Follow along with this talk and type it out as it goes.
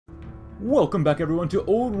Welcome back everyone to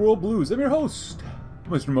Old World Blues. I'm your host,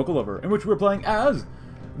 Mr. Mochalover, in which we're playing as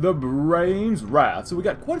the Brain's Wrath. So we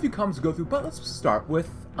got quite a few comments to go through, but let's start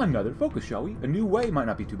with another focus, shall we? A new way might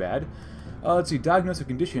not be too bad. Let's see, diagnose a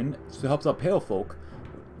condition to help out pale folk.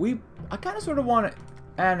 I kind of sort of want it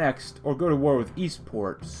annexed or go to war with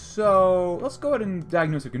Eastport, so let's go ahead and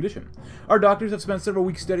diagnose a condition. Our doctors have spent several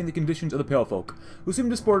weeks studying the conditions of the pale folk, who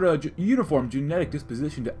seem to sport a uniform genetic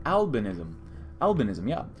disposition to albinism. Albinism,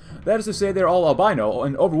 yeah. That is to say, they're all albino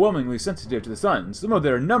and overwhelmingly sensitive to the sun. Some of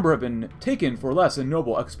their number have been taken for less than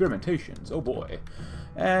noble experimentations. Oh boy.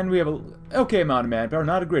 And we have an okay amount of manpower,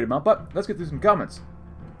 not a great amount, but let's get through some comments.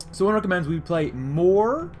 Someone recommends we play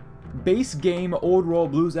more base game Old World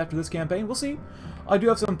Blues after this campaign. We'll see. I do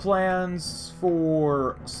have some plans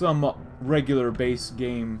for some regular base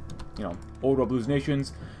game, Old World Blues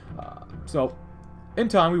nations. So, in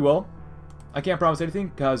time we will. I can't promise anything,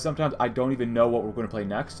 because sometimes I don't even know what we're going to play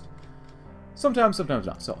next. Sometimes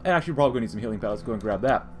not. So, and actually, we're probably going to need some healing pad. Let's go and grab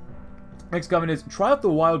that. Next comment is, try out the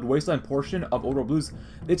Wild Wasteland portion of Old World Blues.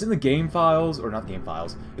 It's in the game files, or not game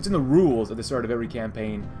files. It's in the rules at the start of every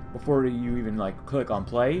campaign before you even, click on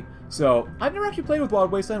play. So, I've never actually played with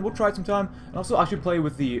Wild Wasteland. We'll try it sometime. And also, I should play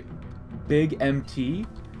with the Big MT.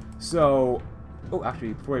 So, oh,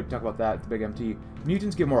 actually, before I talk about that, the Big MT,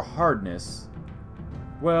 mutants get more hardness.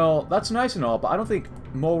 Well, that's nice and all, but I don't think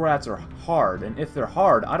molerats are hard, and if they're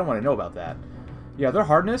hard, I don't want to know about that. Yeah, their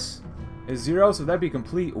hardness is 0, so that'd be a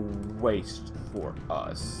complete waste for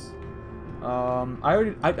us. I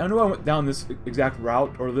know I went down this exact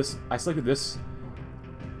route, or I selected this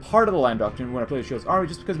part of the land doctrine when I played the show's army,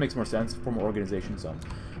 just because it makes more sense for more organization, so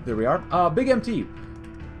there we are. Big MT.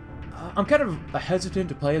 I'm kind of hesitant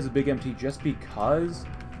to play as a Big MT just because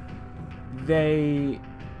they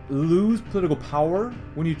lose political power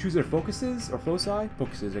when you choose their focuses, or foci?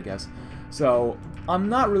 Focuses, I guess. So, I'm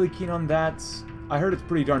not really keen on that. I heard it's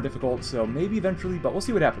pretty darn difficult, so maybe eventually, but we'll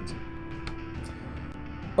see what happens.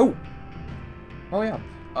 Oh! Oh yeah.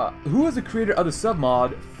 Who is the creator of the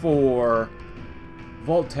submod for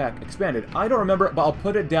Vault-Tec Expanded? I don't remember, but I'll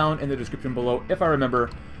put it down in the description below if I remember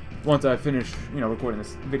once I finish, recording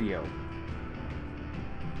this video.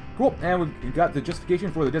 Cool, and we've got the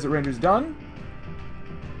justification for the Desert Rangers done.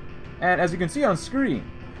 And as you can see on screen,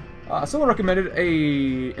 someone recommended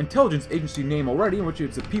a intelligence agency name already, in which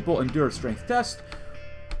it's a People Endurance Strength Test.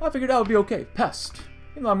 I figured that would be okay. Pest.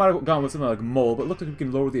 I might have gone with something like Mole, but it looks like we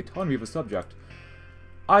can lower the autonomy of a subject.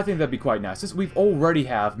 I think that'd be quite nice. Since we already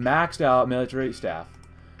have maxed out military staff.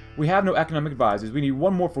 We have no economic advisors. We need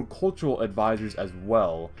one more for cultural advisors as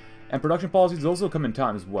well. And production policies also come in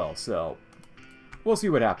time as well, so we'll see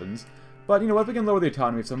what happens. But, if we can lower the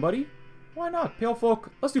autonomy of somebody, why not? Pale folk.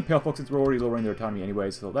 Let's do pale folk since we're already lowering their autonomy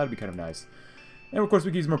anyway, so that'd be kind of nice. And of course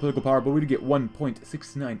we can use more political power, but we do get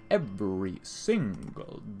 1.69 every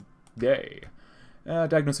single day.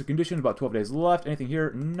 Diagnosis condition, about 12 days left. Anything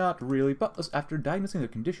here? Not really, but after diagnosing the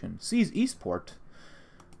condition, seize Eastport.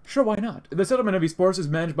 Sure, why not? The settlement of Eastport is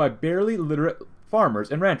managed by barely literate farmers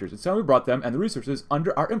and ranchers. It's time we brought them and the resources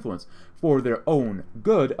under our influence for their own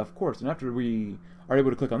good, of course. And after we are able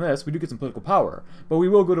to click on this, we do get some political power. But we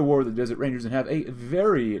will go to war with the Desert Rangers and have a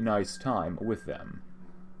very nice time with them.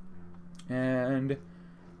 And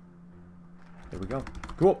there we go.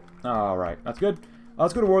 Cool. Alright, that's good.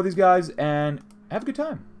 Let's go to war with these guys and have a good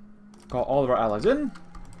time. Call all of our allies in.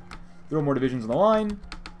 Throw more divisions on the line.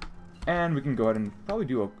 And we can go ahead and probably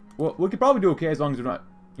do well, we could probably do okay as long as we're not,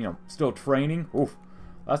 still training. Oof.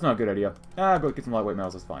 That's not a good idea. Go get some lightweight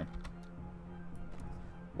metals, that's fine.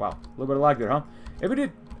 Wow, a little bit of lag there, huh? If we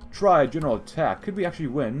did try a general attack, could we actually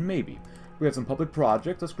win? Maybe. We have some public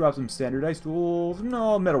projects. Let's grab some standardized tools.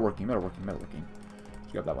 No, metalworking.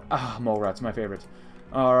 Let's grab that one. Molerats, my favorite.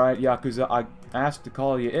 Alright, Yakuza, I asked to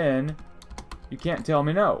call you in. You can't tell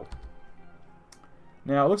me no.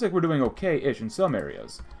 Now, it looks like we're doing okay-ish in some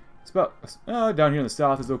areas. It's about, down here in the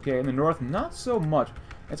south is okay. In the north, not so much.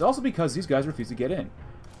 It's also because these guys refuse to get in.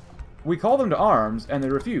 We call them to arms, and they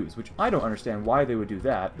refuse, which I don't understand why they would do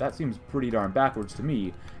that. That seems pretty darn backwards to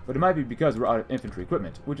me, but it might be because we're out of infantry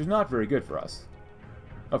equipment, which is not very good for us.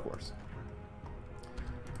 Of course.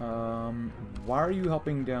 Why are you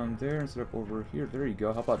helping down there instead of over here? There you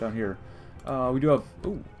go, help out down here. We do have,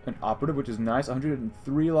 an operative, which is nice.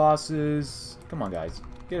 103 losses. Come on, guys.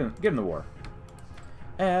 Get in the war.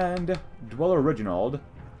 And Dweller Reginald.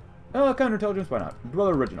 Counterintelligence, why not?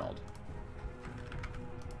 Dweller Reginald.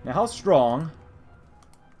 Now, how strong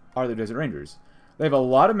are the Desert Rangers? They have a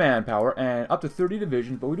lot of manpower and up to 30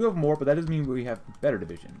 divisions, but we do have more, but that doesn't mean we have better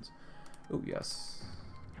divisions. Oh, yes.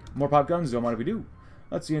 More pop guns, don't mind if we do.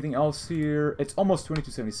 Let's see, anything else here? It's almost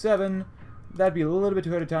 2277. that'd be a little bit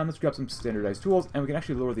too ahead of time. Let's grab some standardized tools, and we can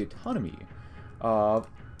actually lower the autonomy of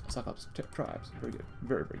Cyclops tribes. Very good.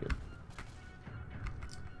 Very, very good.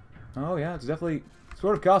 Oh, yeah, it's definitely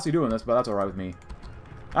sort of costly doing this, but that's alright with me.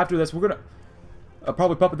 After this, we're going to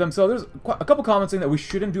probably puppet them. So there's a couple comments saying that we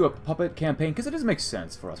shouldn't do a puppet campaign, because it doesn't make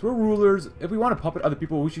sense for us. We're rulers. If we want to puppet other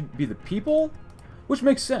people, we should be the people, which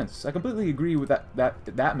makes sense. I completely agree with that.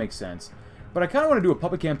 That makes sense. But I kind of want to do a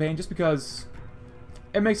puppet campaign just because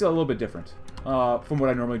it makes it a little bit different from what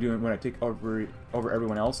I normally do when I take over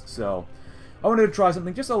everyone else. So I wanted to try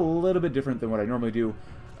something just a little bit different than what I normally do.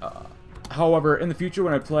 However, in the future,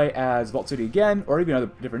 when I play as Vault City again, or even other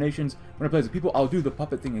different nations, when I play as the people, I'll do the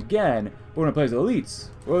puppet thing again. But when I play as elites,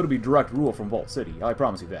 well, it'll be direct rule from Vault City. I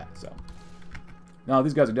promise you that. So now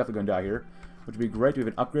these guys are definitely going to die here, which would be great. We have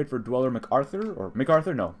an upgrade for Dweller MacArthur, or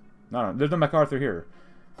MacArthur? No, there's no MacArthur here.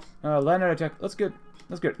 Land Knight attack. Let's get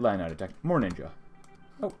Land Knight attack. More ninja.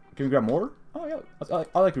 Oh, can we grab more? Oh yeah,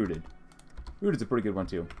 I like Rooted. Rooted's a pretty good one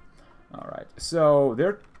too. All right, so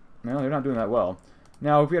they're not doing that well.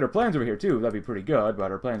 Now, if we had our planes over here, too, that'd be pretty good, but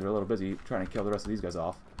our planes are a little busy trying to kill the rest of these guys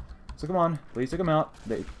off. So come on, please take them out.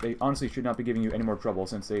 They honestly should not be giving you any more trouble,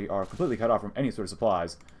 since they are completely cut off from any sort of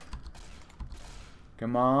supplies.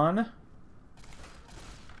 Come on.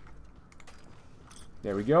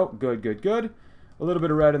 There we go. Good, good, good. A little bit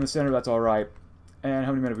of red in the center, that's alright. And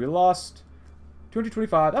how many men have we lost?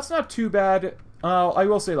 225. That's not too bad. I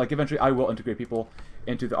will say, like, eventually I will integrate people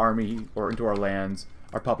into the army, or into our lands.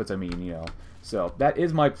 Our puppets, I mean, you know. So, that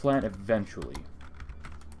is my plan eventually.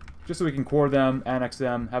 Just so we can core them, annex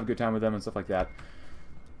them, have a good time with them, and stuff like that.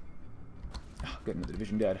 Oh, getting the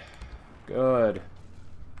division dead. Good.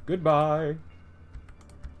 Goodbye.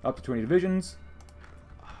 Up to 20 divisions.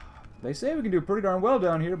 They say we can do pretty darn well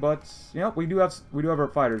down here, but, you know, we do have our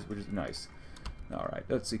fighters, which is nice. Alright,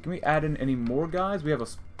 let's see. Can we add in any more guys? We have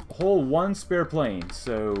a whole one spare plane,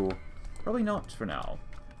 so probably not for now.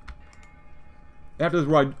 After this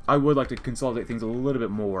ride, I would like to consolidate things a little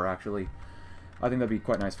bit more, actually. I think that'd be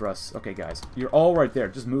quite nice for us. Okay, guys. You're all right there.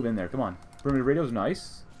 Just move in there. Come on. Perimeter radio's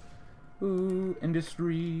nice. Ooh,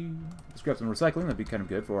 industry. Let's grab some recycling. That'd be kind of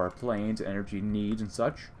good for our planes, energy needs, and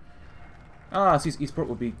such. Seas Eastport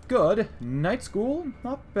would be good. Night School,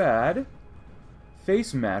 not bad.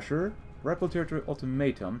 Face Masher. Rifle Territory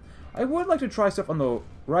Ultimatum. I would like to try stuff on the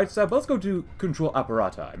right side, but let's go to Control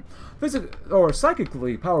Apparati.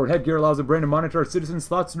 Psychically powered headgear allows the brain to monitor our citizens'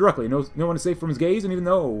 thoughts directly. No one is safe from his gaze, and even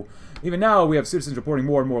now, we have citizens reporting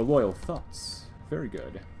more and more loyal thoughts. Very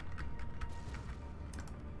good.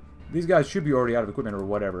 These guys should be already out of equipment or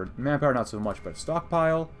whatever. Manpower, not so much, but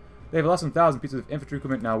stockpile. They have less than 1,000 pieces of infantry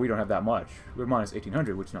equipment. Now, we don't have that much. We're minus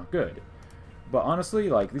 1,800, which is not good. But honestly,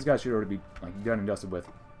 like, these guys should already be like done and dusted with.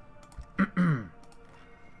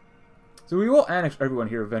 So we will annex everyone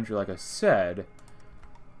here eventually, like I said.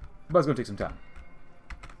 But it's going to take some time.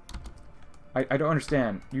 I don't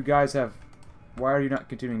understand. You guys have... Why are you not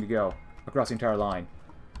continuing to go across the entire line?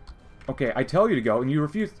 Okay, I tell you to go, and you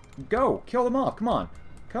refuse. Go! Kill them off! Come on!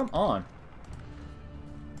 Come on!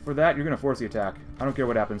 For that, you're going to force the attack. I don't care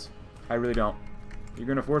what happens. I really don't. You're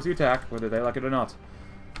going to force the attack, whether they like it or not.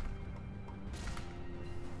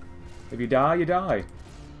 If you die, you die.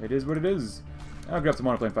 It is what it is. I'll grab some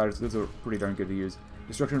monoplane fighters. Those are pretty darn good to use.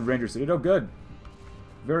 Destruction of Ranger Citadel. Good.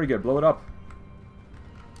 Very good. Blow it up.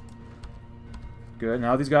 Good.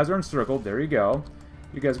 Now these guys are encircled. There you go.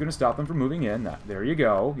 You guys are going to stop them from moving in. There you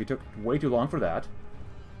go. You took way too long for that.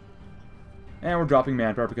 And we're dropping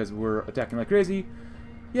manpower because we're attacking like crazy.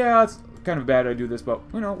 Yeah, it's kind of bad I do this, but,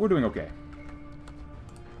 you know, we're doing okay.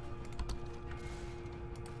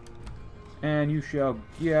 And you shall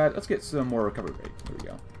get... Let's get some more recovery rate. Here we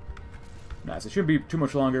go. Nice. It shouldn't be too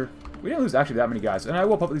much longer. We didn't lose actually that many guys. And I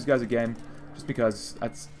will puppet these guys again, just because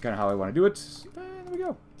that's kind of how I want to do it. And there we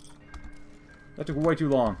go. That took way too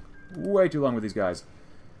long. Way too long with these guys.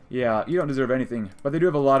 Yeah, you don't deserve anything. But they do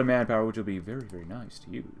have a lot of manpower, which will be very, very nice to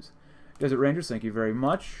use. Desert Rangers, thank you very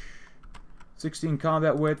much. 16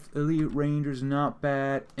 combat width. Elite Rangers, not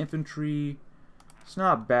bad. Infantry, it's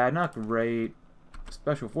not bad, not great.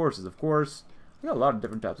 Special Forces, of course. We got a lot of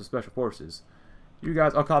different types of Special Forces. You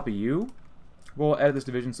guys, I'll copy you. We'll edit this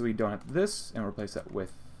division so we don't have this, and replace that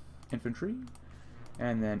with infantry,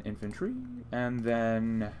 and then infantry, and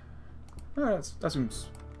then that seems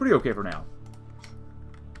pretty okay for now.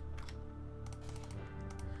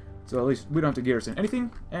 So at least we don't have to garrison anything,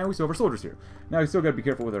 and we still have our soldiers here. Now we still got to be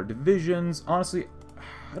careful with our divisions. Honestly,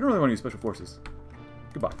 I don't really want to use special forces.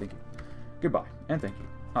 Goodbye, thank you. Goodbye, and thank you.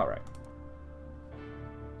 All right.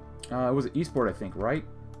 Was it Eastport, I think, right?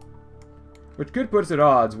 Which could put us at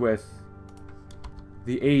odds with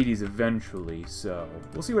the 80s eventually, so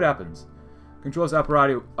we'll see what happens. Controls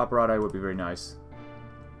apparati would be very nice.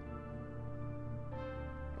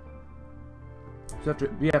 So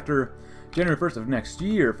after January 1st of next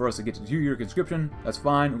year for us to get to 2-year conscription. That's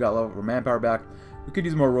fine. We got a lot of our manpower back. We could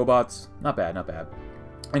use more robots. Not bad, not bad.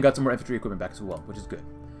 And got some more infantry equipment back as well, which is good.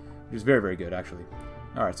 Which is very, very good, actually.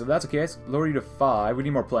 Alright, so if that's the case, lower you to 5. We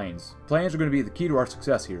need more planes. Planes are going to be the key to our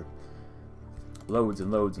success here. Loads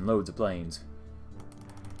and loads and loads of planes.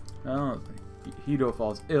 Oh, Hoi4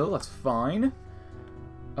 falls ill. That's fine.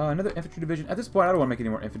 Another infantry division. At this point, I don't want to make any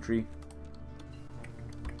more infantry.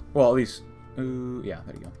 Well, at least... yeah,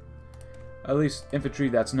 there you go. At least infantry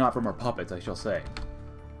that's not from our puppets, I shall say.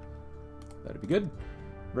 That'd be good.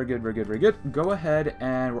 Very good, very good, very good. Go ahead,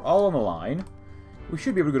 and we're all on the line. We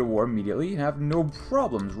should be able to go to war immediately and have no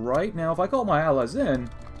problems, right? Now, if I call my allies in,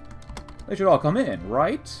 they should all come in,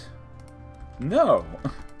 right? No.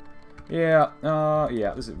 Yeah,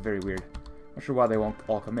 this is very weird. Not sure why they won't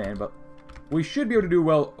all come in, but we should be able to do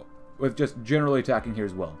well with just generally attacking here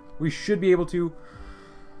as well. We should be able to,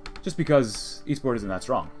 just because Eastport isn't that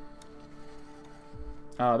strong.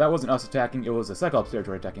 That wasn't us attacking, it was the Cyclops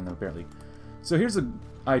territory attacking them, apparently. So here's the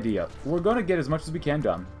idea. We're going to get as much as we can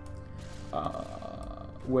done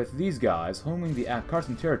with these guys, homing the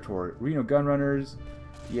Carson territory. Reno Gunrunners,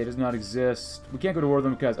 yeah, does not exist. We can't go to war with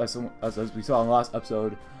them because, as we saw in the last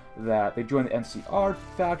episode, that they joined the NCR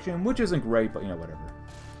faction, which isn't great, but, you know, whatever.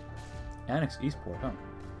 Annex Eastport, huh?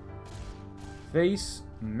 Face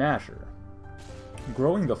Masher.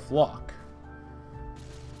 Growing the Flock.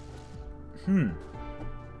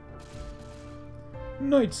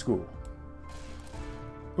 Night School.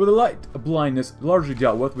 With the light blindness largely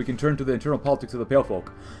dealt with, we can turn to the internal politics of the Pale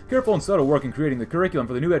Folk. Careful and subtle work in creating the curriculum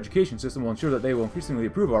for the new education system will ensure that they will increasingly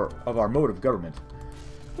approve of our mode of government.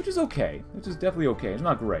 Which is okay. Which is definitely okay. It's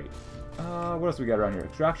not great. What else we got around here?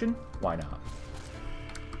 Extraction? Why not?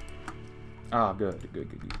 Ah, good.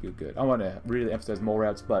 Good. I want to really emphasize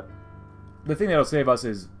molerats, but the thing that'll save us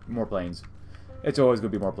is more planes. It's always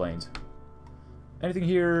going to be more planes. Anything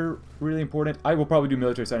here really important? I will probably do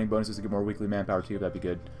military signing bonuses to get more weekly manpower too. That'd be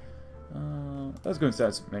good. Let's go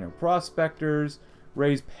inside some prospectors.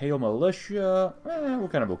 Raise Pale Militia. We're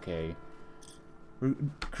kind of okay.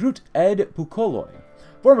 Recruit Ed Pukoloi.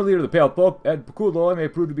 Former leader of the Pale Folk, Ed Pukoloi may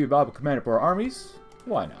prove to be a valuable commander for our armies.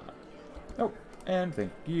 Why not? Oh, and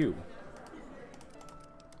thank you.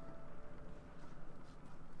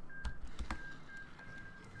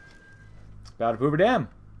 Battle of Hoover Dam.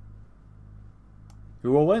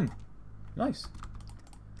 Who will win? Nice.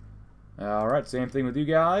 Alright, same thing with you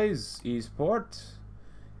guys. Eastport.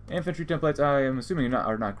 Infantry templates, I am assuming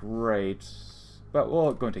are not great. But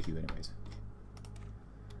we'll go and take you anyways.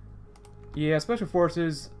 Yeah, Special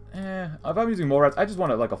Forces. If I'm using molerats, I just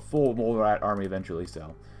want like a full molerat army eventually,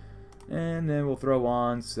 so. And then we'll throw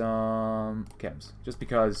on some chems. Just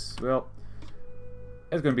because, well,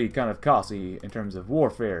 it's going to be kind of costly in terms of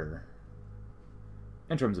warfare.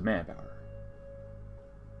 In terms of manpower.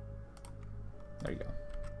 There you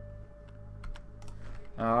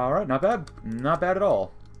go. Alright, not bad. Not bad at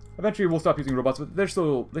all. Eventually we'll stop using robots, but they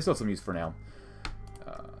still have some use for now.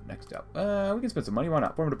 Next up. We can spend some money, why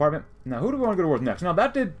not? Former department. Now, who do we want to go to war with next? Now,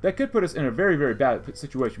 that could put us in a very, very bad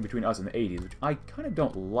situation between us and the 80s, which I kind of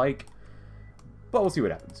don't like. But we'll see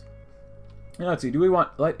what happens. Now, let's see. Do we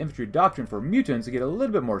want light infantry doctrine for mutants to get a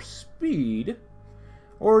little bit more speed?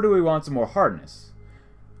 Or do we want some more hardness?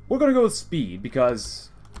 We're going to go with speed, because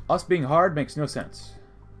us being hard makes no sense.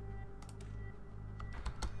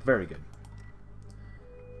 Very good.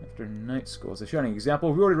 After night school. It's a shining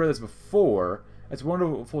example. We already read this before. It's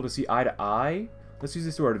wonderful to see eye to eye. Let's use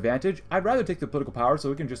this to our advantage. I'd rather take the political power so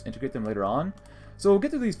we can just integrate them later on. So we'll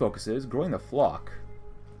get to these focuses. Growing the flock.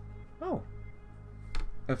 Oh.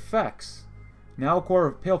 Effects. Now a core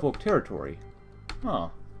of Pale Folk territory. Huh.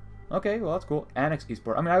 Okay, well that's cool. Annex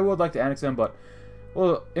Eastport. I mean, I would like to annex them, but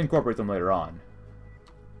we'll incorporate them later on.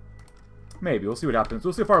 Maybe. We'll see what happens.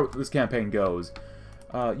 We'll see how far this campaign goes.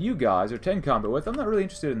 You guys are 10 combat with. I'm not really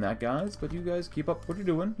interested in that, guys. But you guys keep up what you're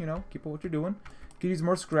doing. You know, keep up what you're doing. Could use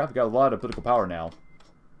more scrap. We got a lot of political power now.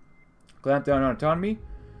 Clamp down on autonomy.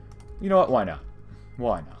 You know what? Why not?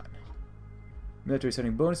 Why not? Military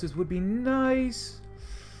setting bonuses would be nice.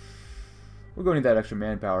 We're going to need that extra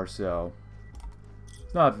manpower, so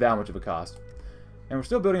it's not that much of a cost. And we're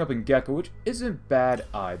still building up in Gecko, which isn't bad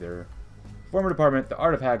either. Former department, the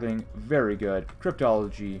art of haggling, very good.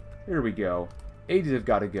 Cryptology, here we go. 80s have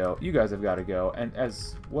got to go. You guys have got to go. And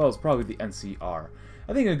as well as probably the NCR.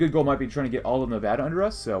 I think a good goal might be trying to get all of Nevada under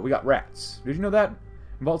us. So we got rats. Did you know that?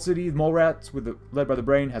 Vault City, the mole rats, led by the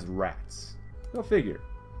brain, has rats. Go figure.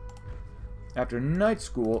 After night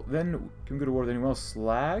school, then can we go to war with anyone else?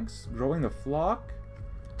 Slags? Growing the flock?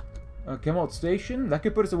 Camelot Station? That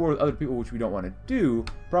could put us at war with other people, which we don't want to do.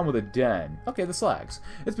 Problem with a den. Okay, the Slags.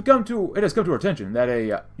 It has come to our attention that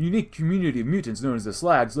a unique community of mutants known as the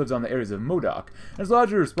Slags lives on the areas of Modoc, and is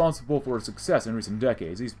largely responsible for its success in recent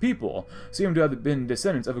decades. These people seem to have been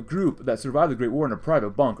descendants of a group that survived the Great War in a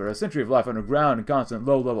private bunker. A century of life underground and constant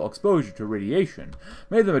low-level exposure to radiation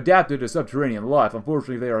made them adapted to subterranean life.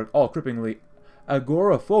 Unfortunately, they are all cripplingly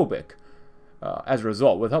agoraphobic. As a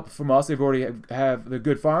result, with help from us, they've already have the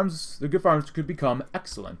good farms. The good farms could become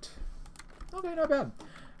excellent. Okay, not bad.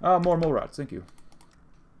 More molerats, thank you.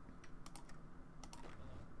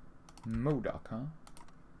 Modoc, huh?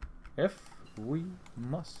 If we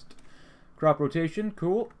must. Crop rotation,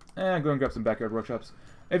 cool. And go and grab some backyard workshops.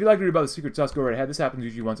 If you'd like to read about the secret sauce, go right ahead. This happens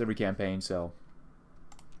usually once every campaign, so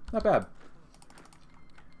not bad.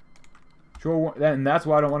 Sure, and that's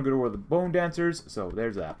why I don't want to go to war with the Bone Dancers. So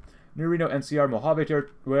there's that. New Reno NCR Mojave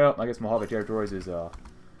Territory. Well, I guess Mojave Territories is a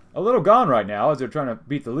little gone right now as they're trying to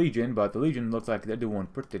beat the Legion, but the Legion looks like they're doing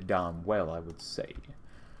pretty damn well, I would say.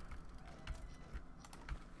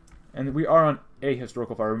 And we are on a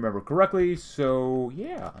historical, if I remember correctly, so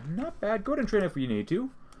yeah, not bad. Go ahead and train if you need to.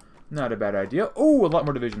 Not a bad idea. Oh, a lot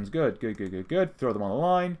more divisions. Good, good, good, good, good. Throw them on the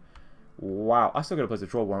line. Wow, I still gotta place the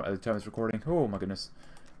troll worm at the time it's recording. Oh my goodness.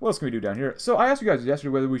 What else can we do down here? So I asked you guys yesterday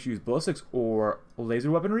whether we should use ballistics or laser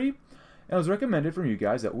weaponry. And it was recommended from you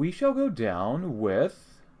guys that we shall go down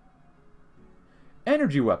with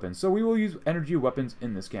energy weapons. So we will use energy weapons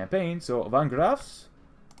in this campaign. So Van Graafs,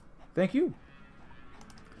 thank you.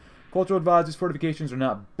 Cultural advisors, fortifications are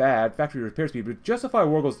not bad. Factory repair speed, but justify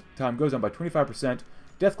Wargle's time goes down by 25%.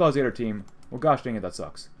 Deathclaw's Air team. Well, gosh dang it, that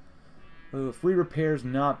sucks. Free repairs,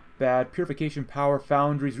 not bad. Purification power,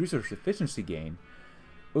 foundries, resource efficiency gain.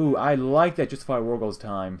 Ooh, I like that justify Wargle's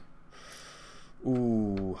time.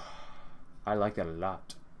 Ooh, I like that a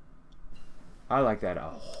lot. I like that a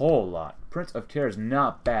whole lot. Prince of Terror is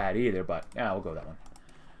not bad either, but yeah, we'll go with that one.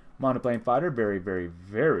 Monoplane fighter, very, very,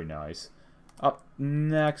 very nice. Up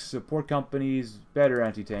next, support companies, better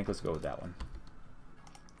anti-tank. Let's go with that one.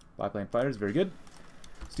 Biplane fighters, very good.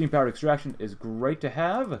 Steam-powered extraction is great to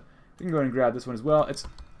have. We can go ahead and grab this one as well.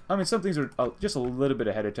 I mean, some things are just a little bit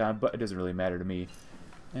ahead of time, but it doesn't really matter to me.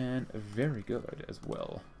 And very good as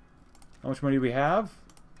well. How much money do we have?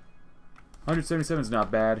 177 is not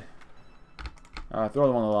bad. Throw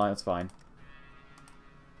them on the line, that's fine.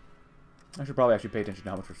 I should probably actually pay attention to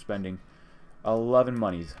how much we're spending. 11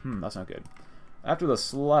 monies. That's not good. After the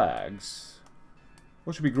slags,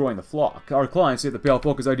 what should be growing the flock? Our clients say the Pale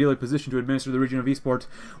Folk is ideally positioned to administer the region of Eastport.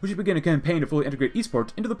 We should begin a campaign to fully integrate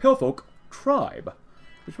Eastport into the Pale Folk tribe,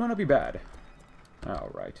 which might not be bad.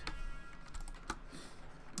 Alright.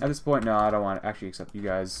 At this point, no, I don't want to actually accept you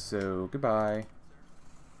guys, so goodbye.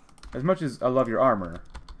 As much as I love your armor,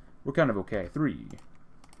 we're kind of okay. 3,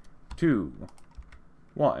 2,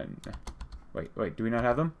 1. Wait, do we not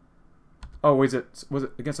have them? Oh, was it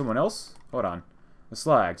against someone else? Hold on. The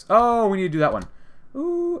slags. Oh, we need to do that one.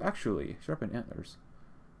 Ooh, actually, sharpen antlers.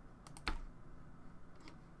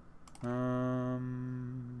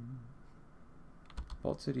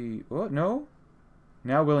 Vault City. What? No?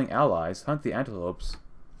 Now willing allies. Hunt the antelopes.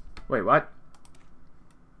 Wait, what?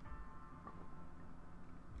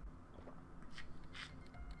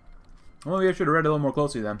 Well, maybe I should have read it a little more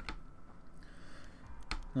closely then.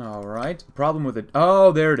 Alright. Problem with it.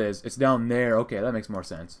 Oh, there it is. It's down there. Okay, that makes more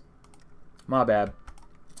sense. My bad.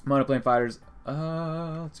 Monoplane fighters.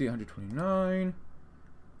 Let's see, 129.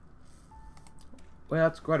 Well,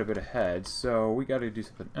 that's quite a bit ahead, so we gotta do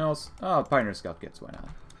something else. Oh, Pioneer Scout kits, why not?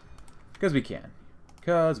 Because we can.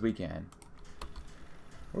 Because we can.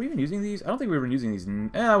 Are we even using these? I don't think we were using these.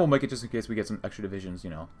 We'll make it just in case we get some extra divisions, you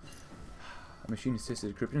know.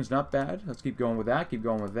 Machine-assisted encryption is not bad. Let's keep going with that. Keep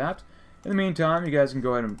going with that. In the meantime, you guys can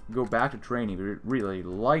go ahead and go back to training if you'd really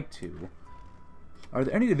like to. Are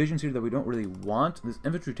there any divisions here that we don't really want? This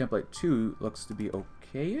infantry template 2 looks to be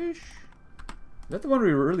okay-ish. Is that the one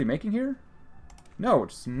we were really making here? No,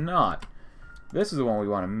 it's not. This is the one we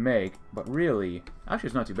want to make, but really, actually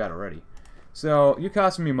it's not too bad already. So, you're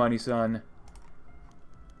costing me money, son.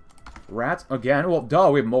 Rats? Again? Well,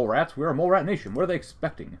 duh, we have mole rats. We're a mole rat nation. What are they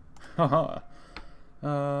expecting? Haha.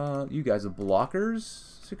 You guys are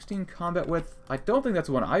blockers. 16 combat width. I don't think that's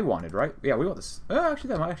the one I wanted, right? Yeah, we want this. Actually,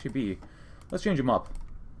 that might actually be. Let's change them up.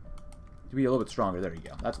 To be a little bit stronger. There you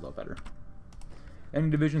go. That's a little better. Any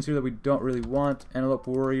divisions here that we don't really want? Antelope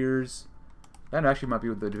Warriors. That actually might be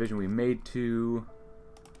the division we made to.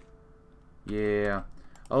 Yeah.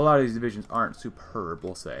 A lot of these divisions aren't superb,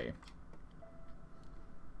 we'll say.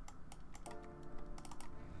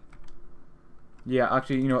 Yeah,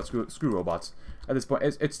 actually, you know what? Screw robots. At this point,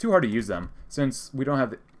 it's too hard to use them since we don't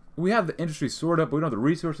have the... We have the industry sorted up, but we don't have the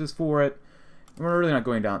resources for it. And we're really not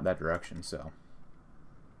going down that direction, so...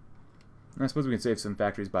 And I suppose we can save some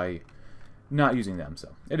factories by not using them,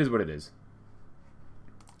 so it is what it is.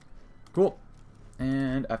 Cool.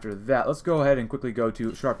 And after that, let's go ahead and quickly go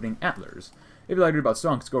to sharpening antlers. If you'd like to read about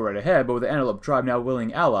stonks, go right ahead, but with the antelope tribe now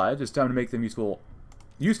willing allies, it's time to make them useful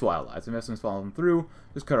allies. Investments follow them through,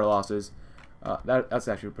 just cut our losses. That's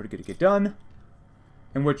actually pretty good to get done.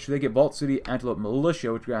 In which they get Vault City Antelope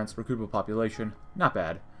Militia, which grants recruitable population. Not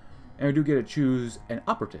bad. And we do get to choose an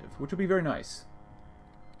operative, which will be very nice.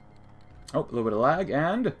 Oh, a little bit of lag,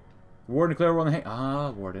 and... Warden declare war on the hang...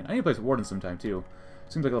 Ah, Warden. I need to play as Warden sometime, too.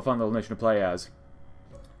 Seems like a fun little nation to play as.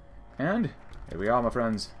 And, here we are, my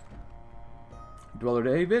friends. Dweller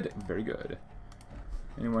David, very good.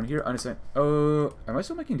 Anyone here? Understand? Oh, am I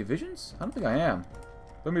still making divisions? I don't think I am.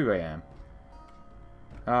 But maybe I am.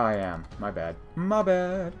 I am. My bad. My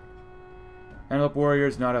bad. Antelope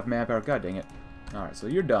Warriors, not enough manpower. God dang it. Alright, so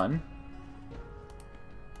you're done.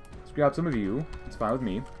 Let's grab some of you. It's fine with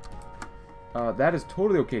me. That is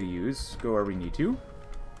totally okay to use. Go wherever we need to.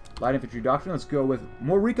 Light Infantry Doctrine. Let's go with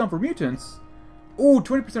more Recon for Mutants. Ooh,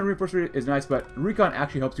 20% reinforce rate is nice, but Recon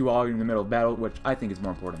actually helps you while you're in the middle of battle, which I think is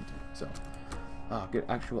more important. So, good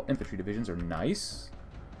actual infantry divisions are nice.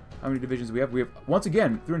 How many divisions do we have? We have, once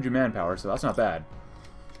again, 300 manpower, so that's not bad.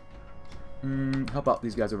 Help out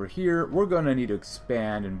these guys over here. We're going to need to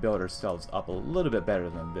expand and build ourselves up a little bit better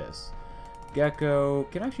than this. Gecko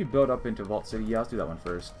can actually build up into Vault City. Yeah, let's do that one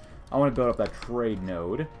first. I want to build up that trade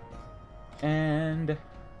node. And...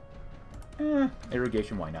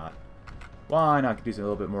 irrigation, why not? Why not do a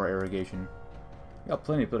little bit more irrigation? We got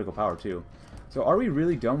plenty of political power, too. So, are we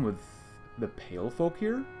really done with the Pale Folk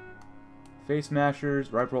here? Face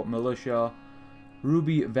Smashers, Rifle Militia,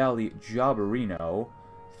 Ruby Valley Jobberino,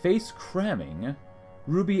 Face Cramming,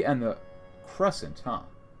 Ruby and the Crescent, huh?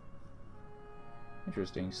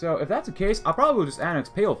 Interesting. So, if that's the case, I'll probably just annex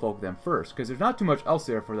Pale Folk then first, because there's not too much else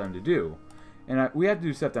there for them to do. And we have to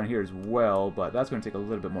do stuff down here as well, but that's going to take a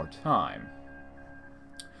little bit more time.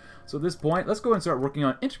 So at this point, let's go and start working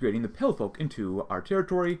on integrating the Pale Folk into our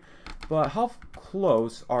territory. But how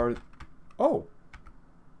close are... Oh.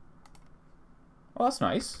 Oh, that's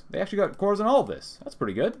nice. They actually got cores on all of this. That's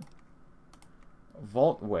pretty good.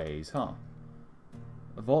 Vault Ways, huh?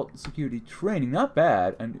 Vault Security Training, not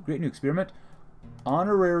bad. A great new experiment.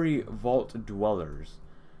 Honorary Vault Dwellers.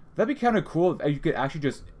 That'd be kind of cool if you could actually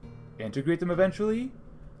just integrate them eventually.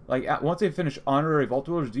 Like, once they finish Honorary Vault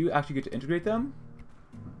Dwellers, do you actually get to integrate them?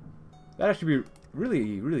 That'd actually be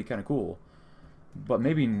really, really kind of cool. But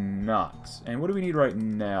maybe not. And what do we need right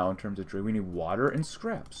now in terms of trade? We need water and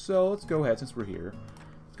scrap. So let's go ahead since we're here.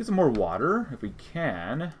 Let's get some more water if we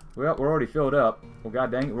can. Well, we're already filled up. Well,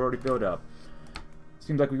 god dang it, we're already filled up.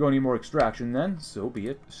 Seems like we're going to need more extraction then. So be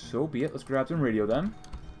it. So be it. Let's grab some radio then.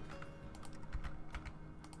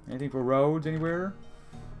 Anything for roads anywhere?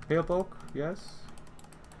 Pale Folk? Yes.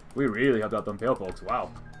 We really helped out them Pale Folks.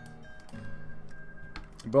 Wow.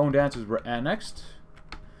 Bone Dancers were annexed.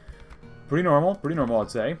 Pretty normal,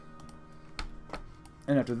 I'd say.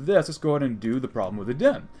 And after this, let's go ahead and do the problem with the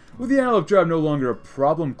den. With the Antelope tribe no longer a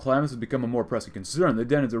problem, Calamus has become a more pressing concern. The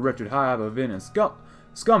den is a wretched hive of sin and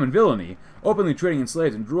scum and villainy, openly trading in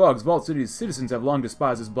slaves and drugs. Vault City's citizens have long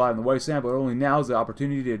despised this blight on the wasteland, but only now is the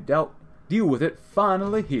opportunity to deal with it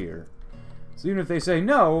finally here. So even if they say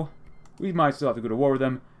no, we might still have to go to war with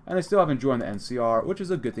them, and they still haven't joined the NCR, which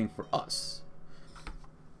is a good thing for us.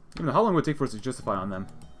 Even though, how long would it take for us to justify on them?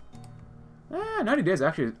 90 days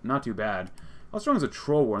actually not too bad. How strong is a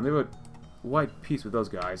troll war? And they would white peace with those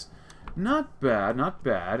guys. Not bad, not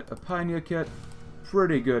bad. A pioneer kit,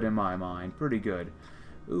 pretty good in my mind. Pretty good.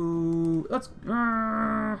 Ooh, let's...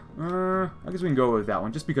 I guess we can go with that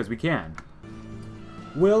one, just because we can.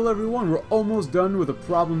 Well, everyone, we're almost done with the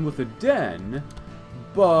problem with the den.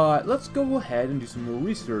 But let's go ahead and do some more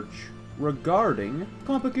research regarding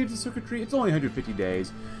complicated circuitry. It's only 150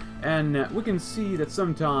 days. And we can see that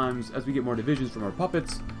sometimes, as we get more divisions from our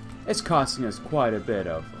puppets, it's costing us quite a bit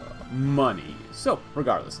of money. So,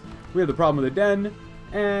 regardless, we have the problem with the den,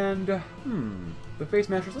 and, the Face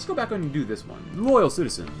Smashers. Let's go back and do this one. Loyal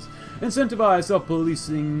citizens. Incentivize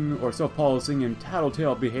self-policing or self-policing and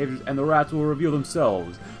tattletale behaviors, and the rats will reveal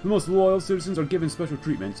themselves. The most loyal citizens are given special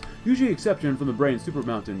treatments, usually exception from the brain super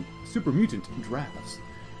mutant drafts,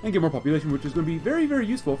 and get more population, which is going to be very, very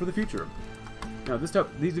useful for the future. Now,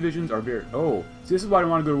 these divisions are very... Oh, see, this is why I don't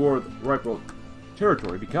want to go to war with Rifle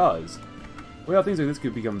territory, because, well, things like this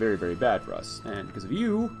could become very, very bad for us. And because of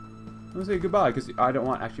you, I'm gonna say goodbye, because I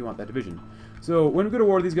don't actually want that division. So, when we go to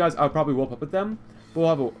war with these guys, I probably will puppet them. But we'll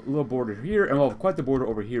have a little border here, and we'll have quite the border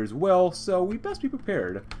over here as well, so we best be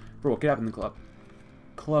prepared for what could happen in the club.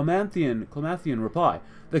 Clemathian reply.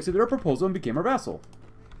 They accepted our proposal and became our vassal.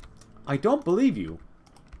 I don't believe you.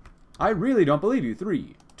 I really don't believe you.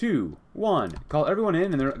 3, 2, 1. Call everyone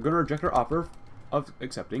in, and they're going to reject our offer of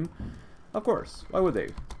accepting. Of course. Why would they?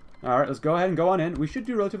 Alright, let's go ahead and go on in. We should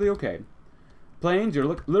do relatively okay. Planes, you're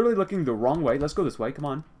literally looking the wrong way. Let's go this way. Come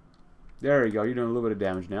on. There you go. You're doing a little bit of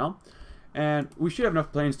damage now. And we should have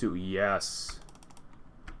enough planes to... Yes.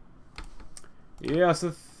 Yes,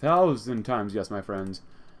 1,000 times yes, my friends.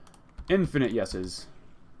 Infinite yeses.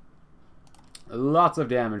 Lots of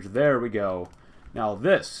damage. There we go. Now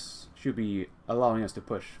this should be allowing us to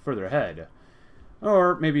push further ahead.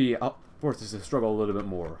 Or maybe I'll force us to struggle a little bit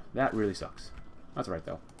more. That really sucks. That's right,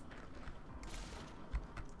 though.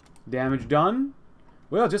 Damage done.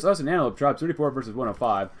 Well, just us and Antelope Tribe, 34 versus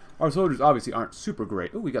 105. Our soldiers obviously aren't super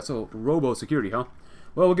great. Oh, we got so robo security, huh?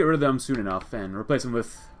 Well, we'll get rid of them soon enough and replace them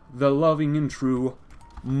with the loving and true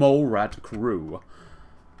molerat crew.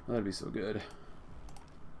 That'd be so good.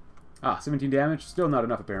 Ah, 17 damage. Still not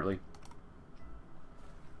enough, apparently.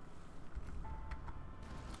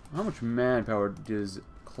 How much manpower does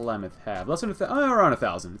Klamath have? Less than around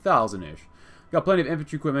 1,000. 1,000-ish. Got plenty of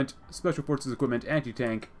infantry equipment, special forces equipment,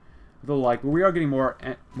 anti-tank, the like. But we are getting more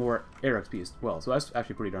air XP as well, so that's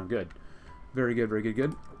actually pretty darn good. Very good, very good,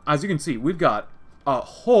 good. As you can see, we've got a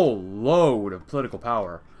whole load of political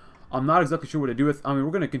power. I'm not exactly sure what to do with. I mean,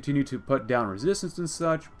 we're going to continue to put down resistance and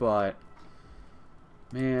such, but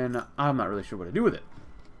man, I'm not really sure what to do with it.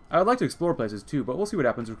 I would like to explore places too, but we'll see what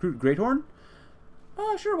happens. Recruit Greathorn?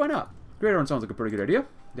 Sure, why not? Greathorn sounds like a pretty good idea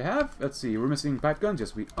to have. Let's see, we're missing pipe guns.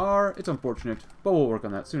 Yes, we are. It's unfortunate, but we'll work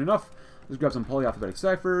on that soon enough. Let's grab some polyalphabetic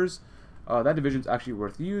ciphers. That division's actually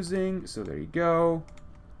worth using, so there you go.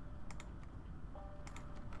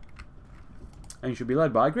 And you should be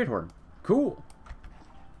led by Greathorn. Cool.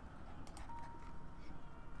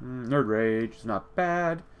 Nerd Rage is not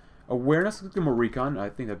bad. Awareness, let's give more recon. I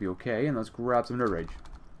think that'd be okay. And let's grab some Nerd Rage.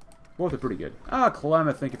 Both are pretty good. Ah,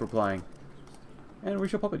 Klamath, thank you for playing. And we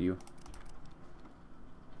shall puppet you.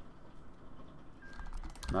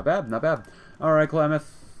 Not bad, not bad. Alright,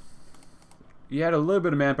 Klamath. You had a little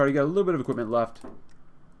bit of manpower, you got a little bit of equipment left.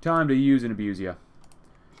 Time to use and abuse you.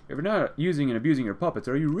 If you're not using and abusing your puppets,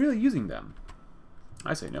 are you really using them?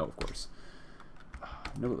 I say no, of course.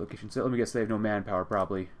 No location set. Let me guess, they have no manpower,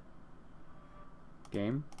 probably.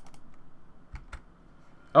 Game.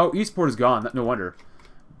 Oh, Eastport is gone. No wonder.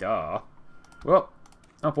 Duh. Well,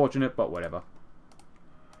 unfortunate, but whatever.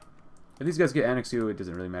 If these guys get annexed to, it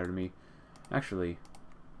doesn't really matter to me. Actually,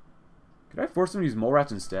 could I force them to use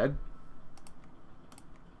molerats instead?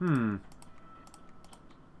 Not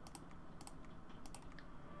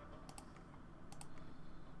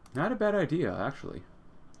a bad idea, actually.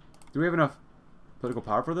 Do we have enough political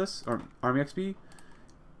power for this? Or army XP?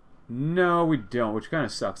 No, we don't, which kind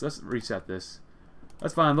of sucks. Let's reset this.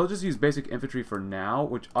 That's fine. They'll just use basic infantry for now,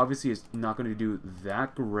 which obviously is not going to do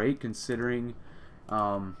that great considering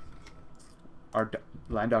our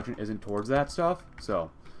land doctrine isn't towards that stuff. So,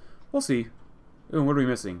 we'll see. Ooh, what are we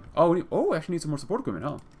missing? Oh, we actually need some more support equipment,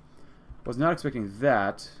 huh? Was not expecting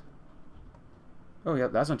that. Oh, yeah,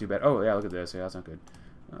 that's not too bad. Oh, yeah, look at this. Yeah, that's not good.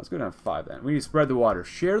 Let's go down to 5 then. We need to spread the water.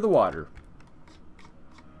 Share the water.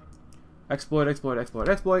 Exploit, exploit, exploit,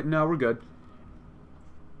 exploit. No, we're good.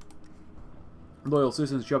 Loyal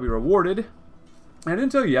citizens shall be rewarded. And I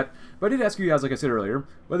didn't tell you yet, but I did ask you guys, like I said earlier,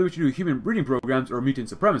 whether we should do human breeding programs or mutant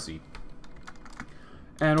supremacy.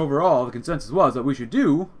 And overall, the consensus was that we should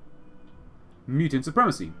do mutant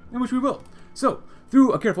supremacy, in which we will. So,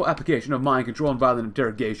 through a careful application of mind control and violent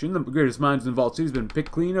interrogation, the greatest minds in Vault City has been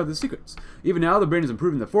picked clean of the secrets. Even now, the brain is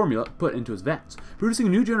improving the formula put into his vats, producing a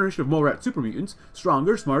new generation of molerat super mutants,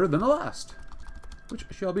 stronger, smarter than the last. Which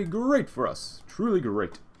shall be great for us. Truly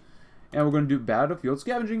great. And we're going to do battlefield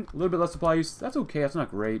scavenging, a little bit less supply use. That's okay, that's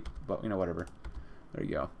not great, but, you know, whatever. There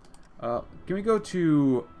you go. Can we go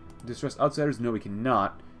to distress outsiders? No, we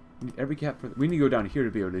cannot. We need every cat for... We need to go down here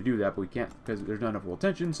to be able to do that, but we can't because there's not enough world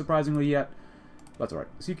tension, surprisingly, yet. That's alright.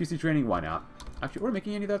 CQC training, why not? Actually, we're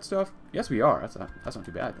making any of that stuff? Yes, we are. That's not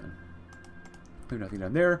too bad, then. We have nothing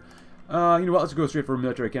down there. You know what? Let's go straight for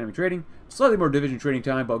military academy trading. Slightly more division trading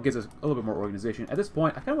time, but it gives us a little bit more organization. At this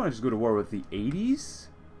point, I kind of want to just go to war with the 80s.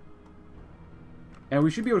 And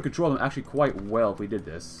we should be able to control them actually quite well if we did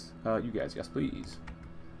this. You guys, yes, please.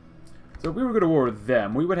 So if we were to go to war with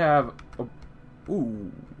them, we would have...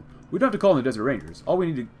 Ooh. We don't have to call in the Desert Rangers. All we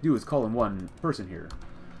need to do is call in one person here.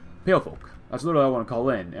 Pale Folk. That's literally all I want to call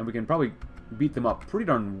in. And we can probably beat them up pretty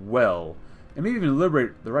darn well. And maybe even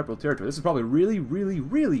liberate the rightful territory. This is probably really, really,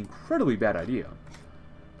 really incredibly bad idea.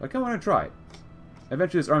 But I kind of want to try it.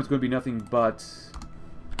 Eventually this army's going to be nothing but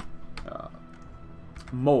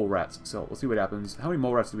mole rats. So we'll see what happens. How many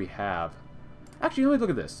mole rats do we have? Actually, let me look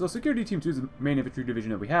at this. So Security Team 2 is the main infantry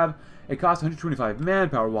division that we have. It costs 125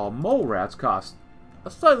 manpower, while mole rats cost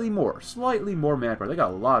slightly more manpower. They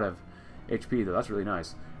got a lot of HP, though. That's really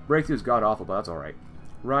nice. Breakthrough is god-awful, but that's alright.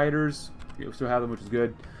 Riders, we still have them, which is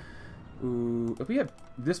good. Ooh, if we have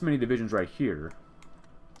this many divisions right here,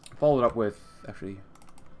 followed up with, actually,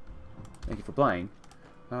 thank you for playing.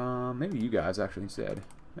 Maybe you guys, actually, instead.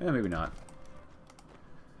 Maybe not.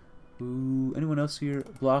 Ooh, anyone else here?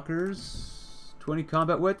 Blockers. 20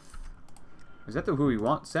 combat width. Is that who we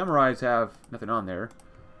want? Samurais have nothing on there.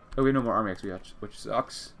 Oh, we have no more army XP, which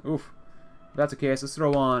sucks. Oof. If that's the case, let's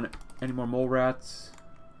throw on any more mole rats.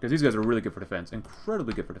 Because these guys are really good for defense.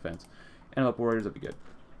 Incredibly good for defense. Antelope warriors, that'd be good.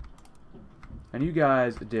 And you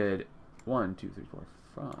guys did 1, 2, 3, 4,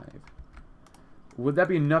 5. Would that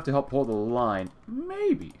be enough to help hold the line?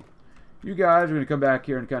 Maybe. You guys are going to come back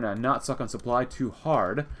here and kind of not suck on supply too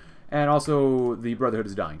hard. And also, the Brotherhood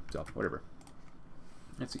is dying. So, whatever.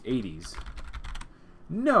 That's the 80s.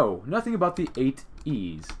 No, nothing about the 8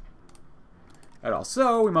 E's at all.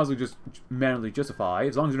 So, we might as well just manually justify,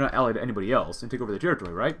 as long as you're not allied to anybody else, and take over the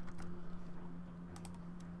territory, right?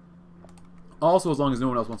 Also, as long as no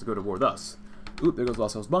one else wants to go to war with us. Oop, there goes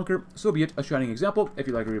Lost House Bunker. So be it, a shining example. If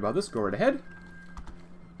you'd like to read about this, go right ahead.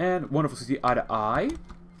 And wonderful to see eye to eye.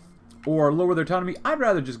 Or lower their autonomy. I'd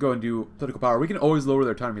rather just go and do political power. We can always lower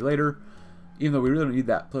their autonomy later. Even though we really don't need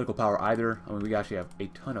that political power either. I mean, we actually have a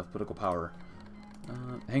ton of political power.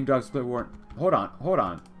 Hangdog's split warrant. Hold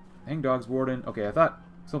on. Hangdog's warden. Okay, I thought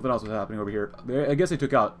something else was happening over here. I guess they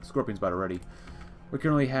took out Scorpion's Bite already. We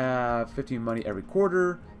currently have 15 money every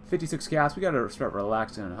quarter. 56 caps. We gotta start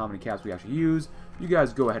relaxing on how many caps we actually use. You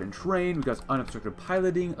guys go ahead and train. We got unobstructed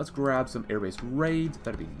piloting. Let's grab some air-based raids.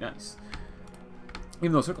 That'd be nice.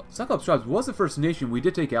 Even though Cyclops Tribes was the first nation we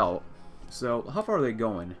did take out. So, how far are they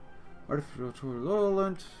going? Artificial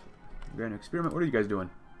Lowland. Grand Experiment. What are you guys doing?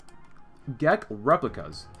 Gek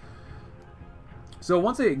replicas. So,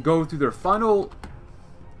 once they go through their final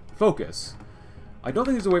focus, I don't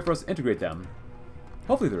think there's a way for us to integrate them.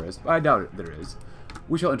 Hopefully there is, but I doubt it there is.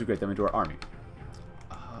 We shall integrate them into our army.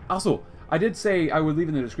 Also, I did say I would leave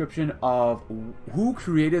in the description of who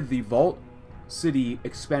created the Vault City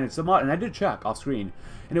expanded submod, and I did check off screen,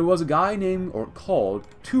 and it was a guy named or called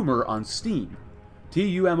Tumor on Steam.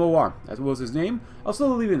 T-U-M-O-R. That was his name. I'll still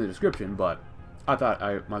leave it in the description, but I thought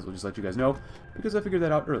I might as well just let you guys know because I figured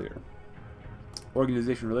that out earlier.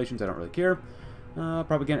 Organization relations, I don't really care.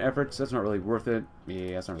 Propaganda efforts, that's not really worth it.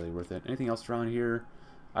 Yeah, that's not really worth it. Anything else around here?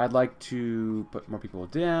 I'd like to put more people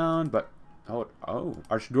down, but oh,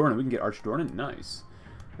 Archdornan, we can get Archdornan, nice.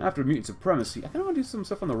 After mutant supremacy, I kind of want to do some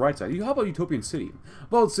stuff on the right side. How about Utopian City?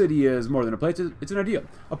 Vault City is more than a place, it's an idea.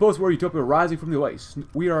 A post where utopia rising from the waste.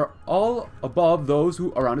 We are all above those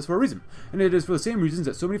who are around us for a reason. And it is for the same reasons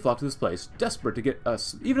that so many flock to this place, desperate to get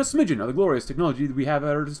us even a smidgen of the glorious technology that we have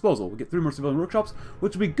at our disposal. We'll get 3 more civilian workshops,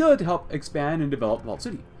 which will be good to help expand and develop Vault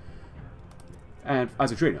City. And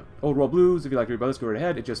as a trade note, Old World Blues, if you like to read about this, go right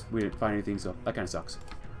ahead. We didn't find anything, so that kind of sucks.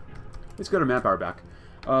 Let's get our manpower back.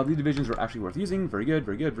 Lead divisions are actually worth using. Very good,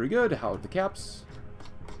 very good, very good. How are the caps?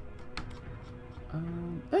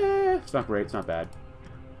 It's not great, it's not bad.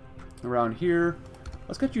 Around here,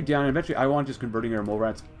 let's cut you down. And eventually, I want just converting our mole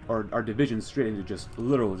rats, or our divisions, straight into just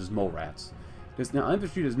literal just mole rats. Because now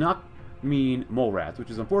infantry does not mean mole rats, which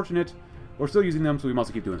is unfortunate. We're still using them, so we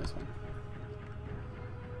must keep doing this one.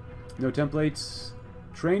 No templates.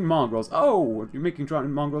 Train mongrels. Oh, you're making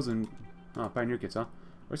mongrels and pioneer kits, huh?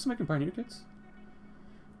 We're still making pioneer kits?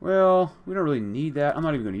 Well, we don't really need that. I'm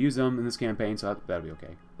not even going to use them in this campaign, so that'll be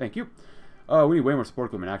okay. Thank you. We need way more support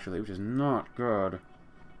equipment, actually, which is not good.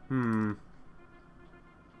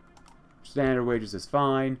 Standard wages is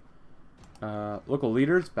fine. Local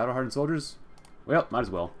leaders, battle-hardened soldiers. Well, might as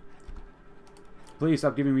well. Please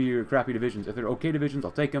stop giving me your crappy divisions. If they're okay divisions,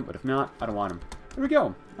 I'll take them, but if not, I don't want them. There we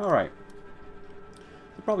go. Alright.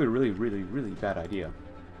 It's probably a really, really, really bad idea.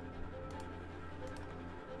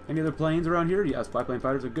 Any other planes around here? Yes, biplane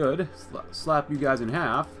fighters are good. Slap you guys in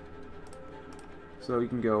half. So you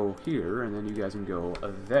can go here, and then you guys can go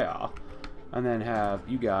there. And then have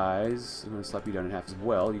you guys... I'm going to slap you down in half as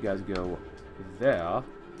well. You guys go there. I'm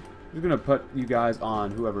just going to put you guys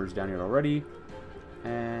on whoever's down here already.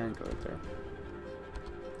 And go right there.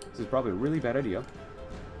 This is probably a really bad idea.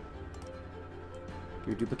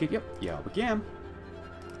 Can we duplicate? Yep. Yeah, we can.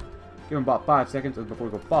 Give them about 5 seconds before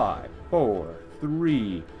we go 5, 4,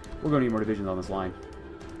 3, We're going to need more divisions on this line.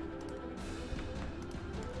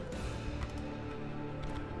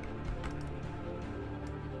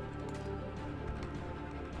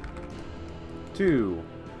 Two.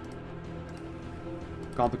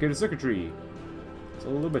 Complicated circuitry. It's a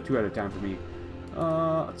little bit too at a time for me.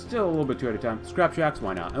 Still a little bit too at a time. Scrap shacks,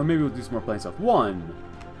 why not? Oh, maybe we'll do some more plain stuff.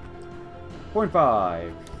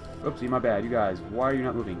 1.5. Oopsie, my bad. You guys, why are you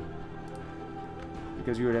not moving?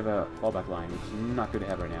 Because you would have a fallback line, which is not good to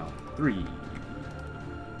have right now. 3.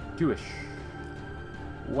 2-ish.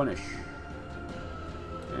 1-ish.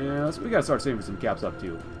 Yeah, we gotta start saving some caps up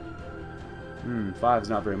too. 5 is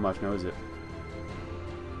not very much now, is it?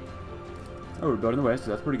 Oh, we're building the west,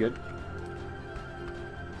 so that's pretty good.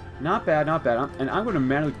 Not bad, not bad. And I'm going to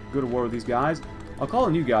manually go to war with these guys. I'll call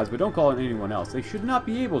in you guys, but don't call in anyone else. They should not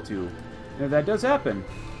be able to. And if that does happen,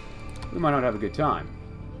 we might not have a good time.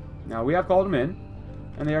 Now, we have called them in,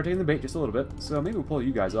 and they are taking the bait just a little bit, so maybe we'll pull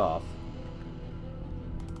you guys off.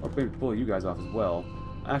 Or maybe pull you guys off as well.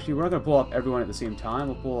 Actually, we're not going to pull off everyone at the same time.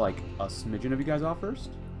 We'll pull, like, a smidgen of you guys off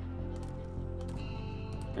first.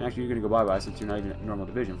 And actually, you're going to go bye-bye since you're not even a normal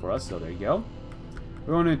division for us, so there you go.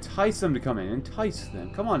 We're going to entice them to come in. Entice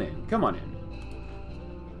them. Come on in. Come on in.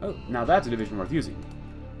 Oh, now that's a division worth using.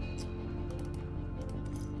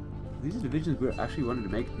 These are divisions we actually wanted to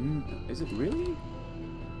make. Is it really?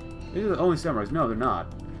 These are the only samurais. No, they're not.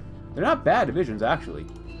 They're not bad divisions, actually.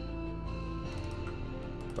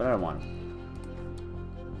 But I don't want them.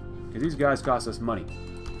 Because these guys cost us money.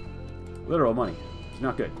 Literal money. It's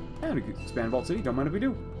not good. And we can expand Vault City. Don't mind if we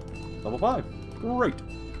do. Level 5. Great.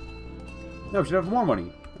 Now we should have more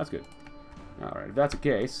money. That's good. Alright, if that's the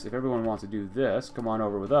case, if everyone wants to do this, come on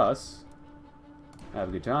over with us. Have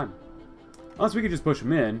a good time. Unless we could just push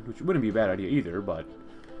them in, which wouldn't be a bad idea either, but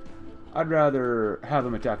I'd rather have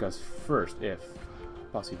them attack us first, if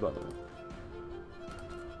possible.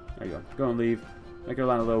 There you go. Go and leave. Make our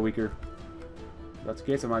line a little weaker. If that's the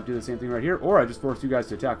case, I might do the same thing right here, or I just force you guys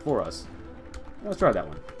to attack for us. Let's try that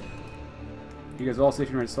one. You guys all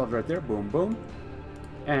stationary yourselves right there. Boom, boom.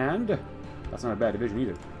 And that's not a bad division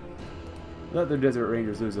either. Let the Desert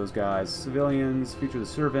Rangers lose those guys. Civilians, feature the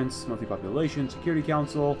servants, monthly population, security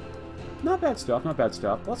council. Not bad stuff, not bad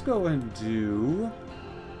stuff. Let's go and do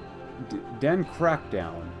Den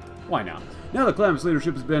Crackdown. Why not? Now that Calamus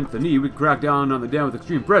leadership has bent the knee, we can crack down on the Den with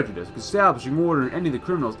extreme prejudice. Establishing order in any of the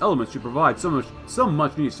criminals' elements should provide some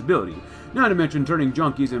much needed stability. Not to mention turning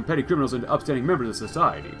junkies and petty criminals into upstanding members of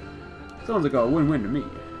society. Sounds like a win-win to me.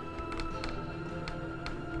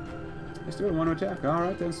 I still don't want to attack.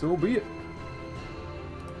 Alright then, so be it.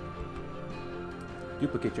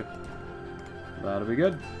 Duplicate you. That'll be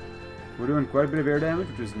good. We're doing quite a bit of air damage,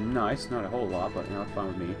 which is nice. Not a whole lot, but you know, it's fine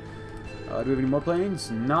with me. Do we have any more planes?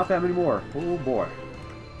 Not that many more. Oh boy.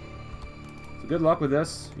 So good luck with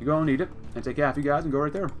this. You're going to need it. And take half you guys and go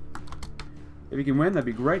right there. If you can win, that'd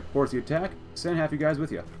be great. Force the attack. Send half you guys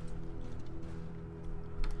with you.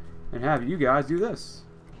 And have you guys do this.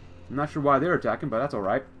 I'm not sure why they're attacking, but that's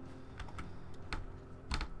alright.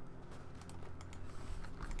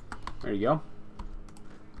 There you go.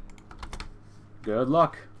 Good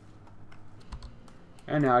luck.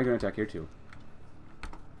 And now you're going to attack here too.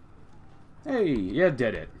 Hey, you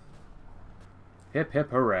did it. Hip hip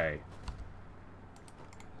hooray.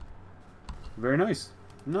 Very nice.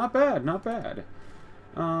 Not bad, not bad.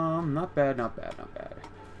 Not bad, not bad, not bad.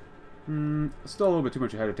 Still a little bit too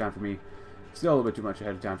much ahead of time for me. Still a little bit too much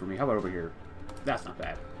ahead of time for me. How about over here? That's not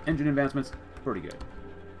bad. Engine advancements, pretty good.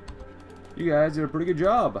 You guys did a pretty good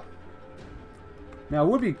job. Now, it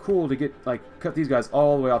would be cool to get, like, cut these guys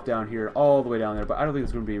all the way off down here, all the way down there, but I don't think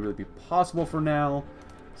it's going to really be possible for now.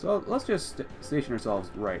 So let's just station ourselves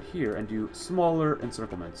right here and do smaller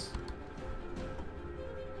encirclements.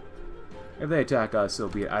 If they attack us, so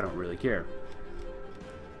be it. I don't really care.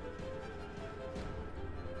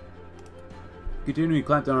 Continuing to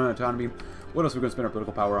clamp down on autonomy. What else are we going to spend our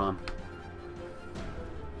political power on?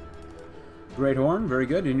 Great Horn, very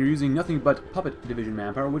good, and you're using nothing but puppet division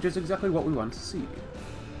manpower, which is exactly what we want to see.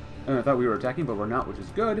 And I thought we were attacking, but we're not, which is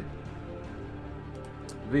good.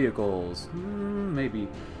 Vehicles, maybe.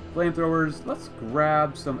 Flamethrowers, let's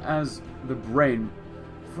grab some as the brain.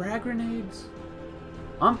 Frag grenades?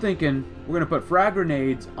 I'm thinking we're going to put frag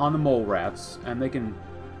grenades on the mole rats, and they can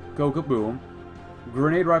go kaboom.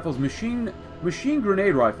 Grenade rifles, machine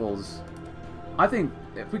grenade rifles. I think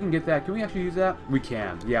if we can get that, can we actually use that? We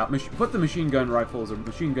can. Yeah, put the machine gun rifles or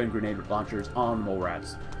machine gun grenade launchers on the mole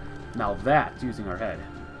rats. Now that's using our head.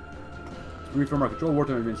 Reform our control,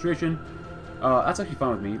 wartime administration. That's actually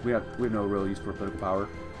fine with me. We have no real use for political power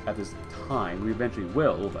at this time. We eventually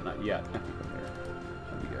will, but not yet. Actually, come here.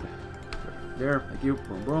 That'd be good. Sure. There, thank you.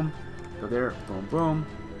 Boom, boom. Go there. Boom, boom.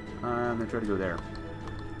 I'm gonna try to go there.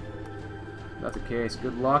 If that's the case.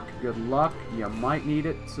 Good luck. Good luck. You might need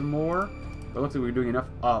it some more. But it looks like we're doing enough.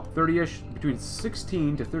 30-ish, between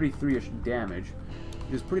 16 to 33-ish damage,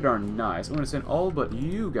 which is pretty darn nice. I'm gonna send all but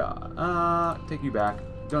you guys. Take you back.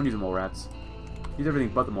 Don't use the molerats. Use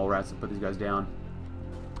everything but the molerats to put these guys down.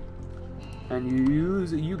 And you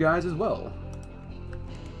use you guys as well.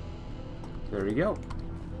 There you go.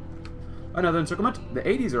 Another encirclement. The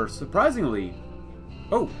 80s are surprisingly...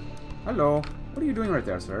 Oh, hello. What are you doing right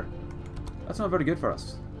there, sir? That's not very good for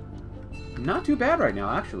us. Not too bad right now,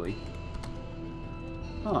 actually.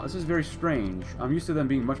 Huh, this is very strange. I'm used to them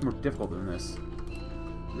being much more difficult than this.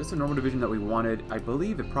 Is this a normal division that we wanted? I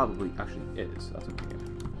believe it probably actually is. That's what we get.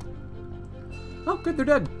 Oh, good, they're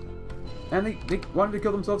dead. And they wanted to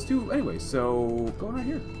kill themselves too anyway, so going right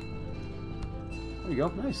here. There you go,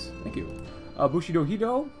 nice, thank you. Bushido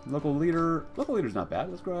Hido, local leader. Local leader's not bad.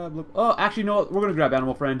 Let's grab. Oh, actually, no. We're gonna grab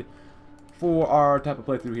Animal Friend for our type of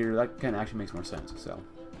playthrough here. That kind of actually makes more sense. So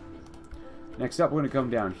next up, we're gonna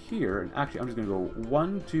come down here, and actually, I'm just gonna go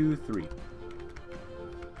 1, 2, 3.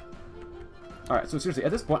 All right. So seriously,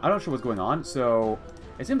 at this point, I'm not sure what's going on. So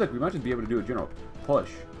it seems like we might just be able to do a general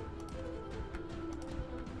push,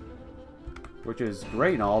 which is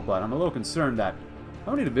great and all, but I'm a little concerned that.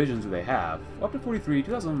 How many divisions do they have? Up to 43,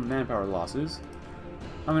 2,000 manpower losses.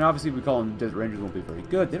 I mean, obviously, if we call them Desert Rangers, won't be very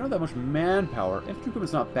good. They don't have that much manpower. Infantry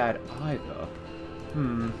equipment's not bad either.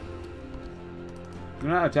 They're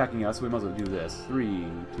not attacking us, so we might as well do this. 3,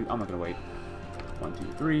 2, I'm not going to wait. 1, 2,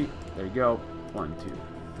 3. There you go. 1,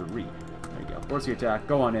 2, 3. There you go. Force the attack.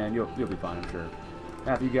 Go on in. You'll be fine, I'm sure.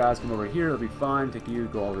 Half of you guys come over here. It'll be fine. Take you,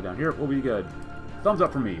 go all the way down here. We'll be good. Thumbs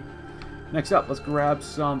up for me. Next up, let's grab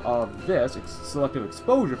some of this selective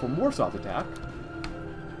exposure for more soft attack.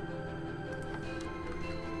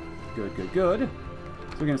 Good, good, good. So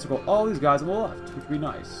we're going to circle all these guys on the left, which would be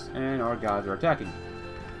nice. And our guys are attacking.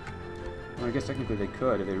 Well, I guess technically they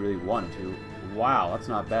could if they really wanted to. Wow, that's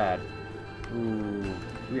not bad. Ooh, do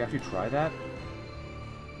we actually try that?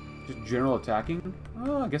 Just general attacking?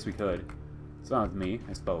 Oh, I guess we could. It's not with me,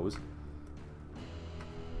 I suppose.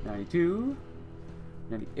 92.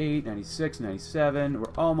 98, 96, 97.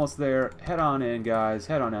 We're almost there. Head on in, guys.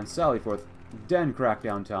 Head on in. Sally forth. Den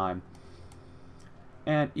crackdown time.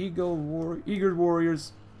 And Eager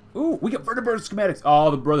Warriors. Ooh, we got vertebrate schematics.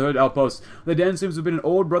 Oh, the Brotherhood outpost. The Den seems to have been an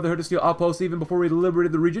old Brotherhood of Steel outpost even before we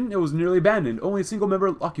liberated the region. It was nearly abandoned. Only a single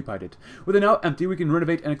member occupied it. With it now empty, we can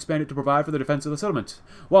renovate and expand it to provide for the defense of the settlement.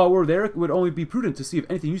 While we're there, it would only be prudent to see if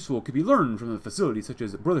anything useful could be learned from the facility, such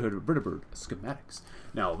as Brotherhood of Vertebrate schematics.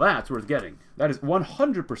 Now that's worth getting. That is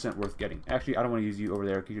 100% worth getting. Actually, I don't want to use you over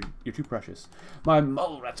there because you're too precious. My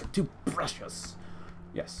molerats are too precious.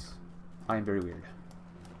 Yes, I am very weird.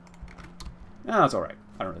 Nah, that's alright.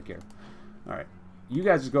 I don't really care. Alright. You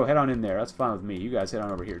guys just go head on in there. That's fine with me. You guys head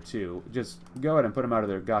on over here, too. Just go ahead and put them out of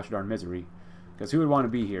their gosh darn misery. Because who would want to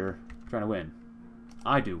be here trying to win?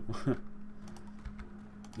 I do.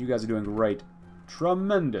 You guys are doing great.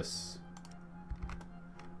 Tremendous.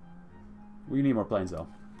 We need more planes, though.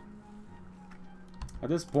 At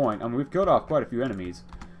this point, I mean, we've killed off quite a few enemies.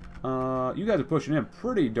 You guys are pushing in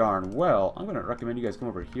pretty darn well. I'm going to recommend you guys come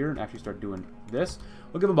over here and actually start doing this.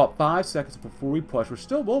 We'll give them about 5 seconds before we push. We're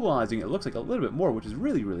still mobilizing, it looks like a little bit more, which is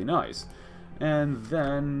really, really nice. And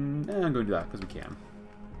then, I'm going to do that because we can.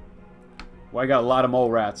 Well, I got a lot of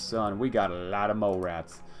mole rats, son. We got a lot of mole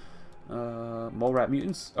rats. Mole rat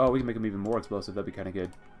mutants? Oh, we can make them even more explosive. That'd be kind of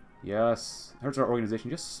good. Yes. Hurts our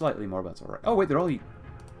organization just slightly more, but that's alright. Oh, wait, they're only...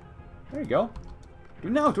 There you go.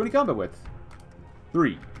 No, 20 combat width.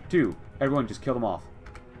 3, 2, everyone just kill them off.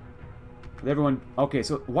 Everyone... Okay,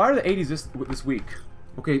 so why are the 80s this weak?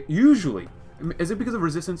 Okay, usually. Is it because of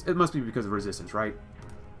resistance? It must be because of resistance, right?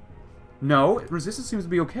 No, resistance seems to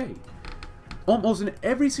be okay. Almost in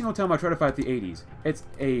every single time I try to fight the 80s, it's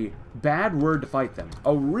a bad word to fight them.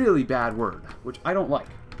 A really bad word, which I don't like.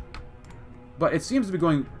 But it seems to be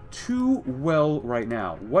going too well right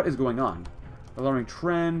now. What is going on? Alarming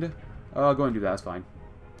trend. Go ahead and do that, that's fine.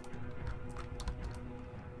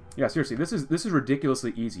 Yeah, seriously, this is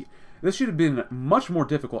ridiculously easy. This should have been much more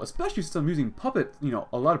difficult, especially since I'm using puppet, you know,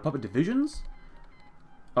 a lot of puppet divisions.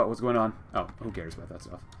 Oh, what's going on? Oh, who cares about that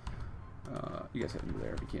stuff? You guys head into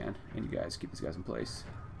there if you can, and you guys keep these guys in place.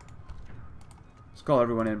 Just call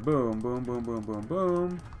everyone in. Boom, boom, boom, boom, boom,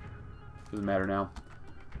 boom. Doesn't matter now.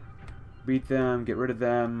 Beat them, get rid of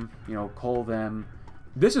them, you know, cull them.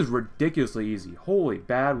 This is ridiculously easy. Holy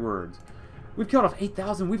bad words. We've killed off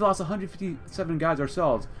 8,000. We've lost 157 guys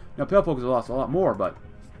ourselves. Now, Pale Folks have lost a lot more, but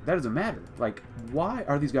that doesn't matter. Like, why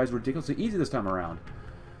are these guys ridiculously easy this time around?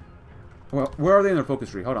 Well, where are they in their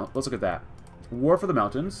focus tree? Hold on, let's look at that. War for the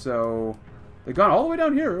mountains, so... They've gone all the way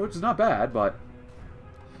down here, which is not bad, but...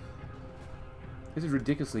 This is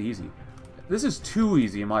ridiculously easy. This is too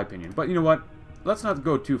easy, in my opinion. But you know what? Let's not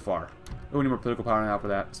go too far. Oh, we need more political power now for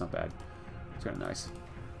that. It's not bad. It's kind of nice.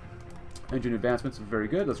 Engine advancements are very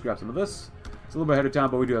good. Let's grab some of this. It's a little bit ahead of time,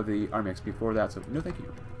 but we do have the Army XP for that, so no thank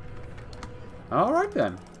you. Alright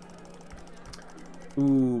then.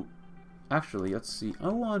 Ooh... Actually, let's see. I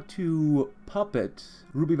want to puppet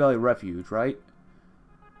Ruby Valley Refuge, right?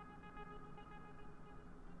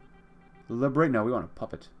 Liberate? No, we want to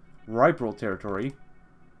puppet Riperal Territory,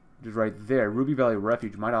 which is right there. Ruby Valley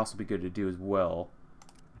Refuge might also be good to do as well.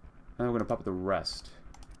 And we're going to puppet the rest.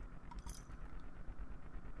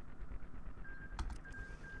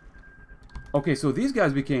 Okay, so these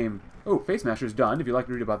guys became... Oh, Face Masher's done. If you'd like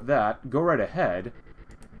to read about that, go right ahead.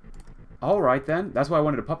 Alright then, that's why I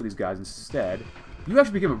wanted to puppet these guys instead. You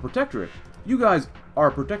actually became a protectorate. You guys are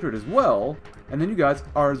a protectorate as well, and then you guys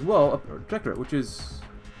are as well a protectorate, which is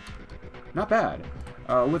not bad.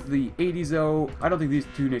 With the 80s though, I don't think these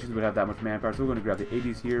two nations would have that much manpower, so we're going to grab the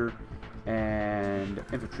 80s here, and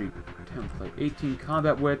infantry template. 18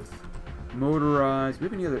 combat width, motorized. Do we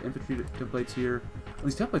have any other infantry templates here? Well,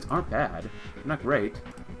 these templates aren't bad. They're not great.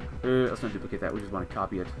 Let's not duplicate that, we just want to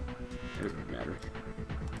copy it. It doesn't matter.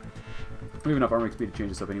 We have enough armor XP to change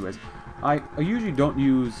this up anyways. I usually don't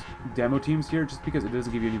use demo teams here just because it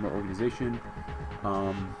doesn't give you any more organization.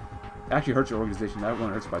 It actually hurts your organization. That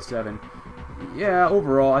one hurts by 7. Yeah,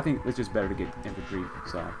 overall, I think it's just better to get infantry.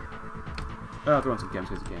 So, throw in some chems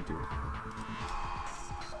because you can too.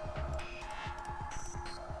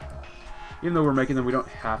 Even though we're making them, we don't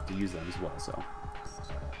have to use them as well. So,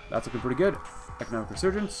 that's looking pretty good. Economic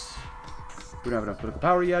resurgence. We don't have enough political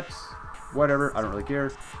power yet. Whatever, I don't really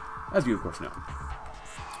care. As you, of course, know.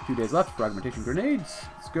 2 days left. Fragmentation grenades.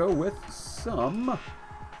 Let's go with some...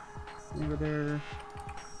 Over there.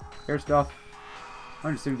 Air stuff.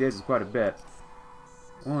 170 days is quite a bit.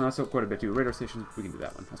 Well, that's quite a bit, too. Radar stations, we can do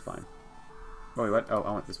that one. That's fine. Oh, wait, what? Oh,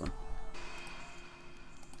 I want this one.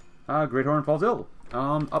 Great Horn falls ill.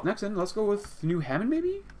 Up next, then, let's go with New Hammond,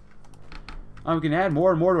 maybe? We can add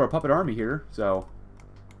more and more to our puppet army here, so...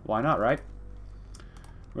 Why not, right?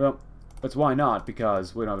 Well... That's why not,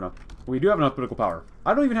 because we don't have enough. We do have enough political power.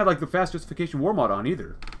 I don't even have like the fast justification war mod on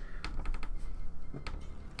either.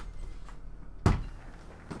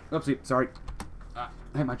 Oopsie, sorry. I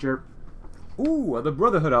hit my chair. Ooh, the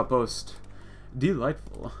Brotherhood outpost.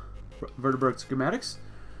 Delightful. Vertebrate schematics.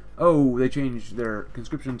 Oh, they changed their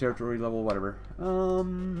conscription territory level, whatever.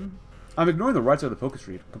 I'm ignoring the right side of the focus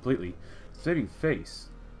tree completely. Saving face.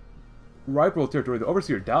 Riperal territory, the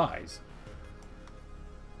overseer dies.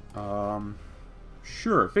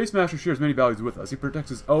 Sure. Face Master shares many values with us. He protects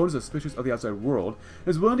his own, is suspicious of the outside world, and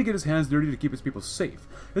is willing to get his hands dirty to keep his people safe.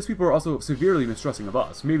 His people are also severely mistrusting of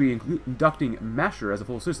us. Maybe inducting Masher as a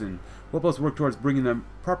full citizen will help us work towards bringing them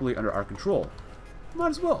properly under our control. Might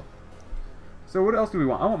as well. So what else do we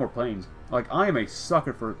want? I want more planes. Like, I am a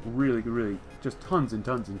sucker for really, really just tons and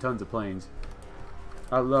tons and tons of planes.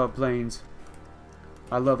 I love planes.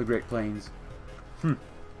 I love the Great Plains.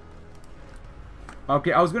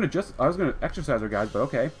 Okay, I was gonna exercise our guys, but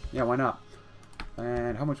okay. Yeah, why not?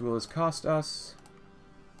 And how much will this cost us?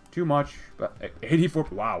 Too much, but 84.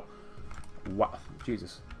 Wow. Wow.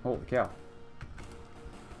 Jesus. Holy cow.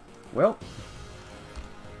 Well.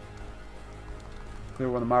 Clear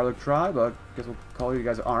one of the Marlick tribe. I guess we'll call you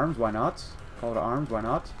guys arms. Why not? Call it arms. Why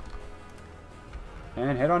not?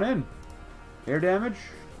 And head on in. Air damage.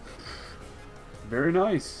 Very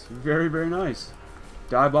nice. Very, very nice.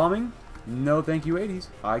 Die bombing. No thank you 80s.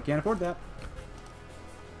 I can't afford that.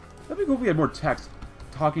 That'd be cool if we had more text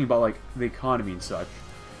talking about like the economy and such.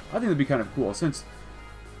 I think that'd be kind of cool since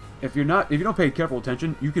if you don't pay careful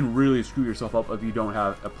attention, you can really screw yourself up if you don't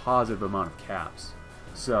have a positive amount of caps.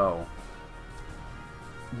 So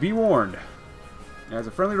be warned. As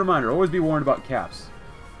a friendly reminder, always be warned about caps.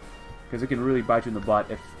 Because it can really bite you in the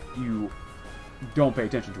butt if you don't pay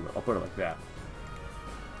attention to it. I'll put it like that.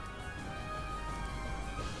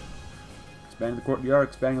 Expanding the courtyard,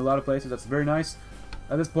 expanding a lot of places. That's very nice.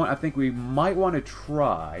 At this point, I think we might want to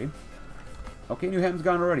try... Okay, New Hampton's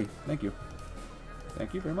gone already. Thank you.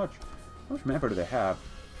 Thank you very much. How much manpower do they have?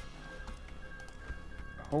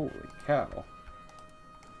 Holy cow.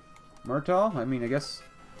 Murtaugh? I mean, I guess...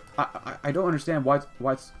 I don't understand why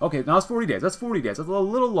it's... Okay, now it's 40 days. That's 40 days. That's a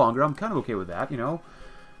little longer. I'm kind of okay with that, you know?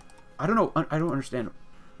 I don't know. I don't understand...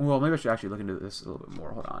 Well, maybe I should actually look into this a little bit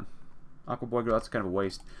more. Hold on. Aqua Boy Girl, that's kind of a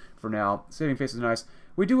waste for now. Saving face is nice.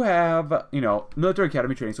 We do have, you know, military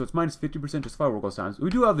academy training, so it's minus 50% justified war goals times. We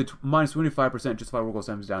do have the minus 25% justified war goals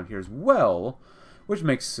times down here as well, which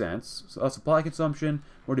makes sense. So, supply consumption,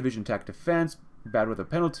 more division attack defense, bad weather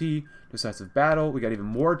penalty, decisive battle. We got even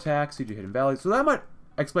more attack, siege of hidden valleys. So that might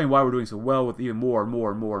explain why we're doing so well with even more and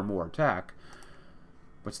more and more and more attack.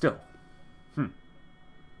 But still,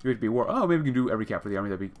 it would be war. Oh, maybe we can do every cap for the army.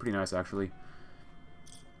 That'd be pretty nice, actually.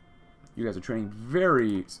 You guys are training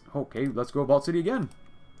very... Okay, let's go Vault City again.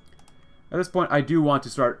 At this point, I do want to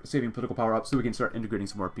start saving political power up so we can start integrating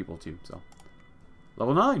some more people, too. So,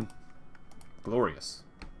 level 9. Glorious.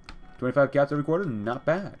 25 caps every quarter, not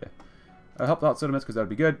bad. Help out settlements, because that would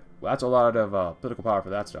be good. Well, that's a lot of political power for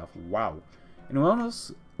that stuff. Wow. Anyone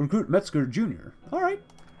else? Recruit Metzger Jr. Alright.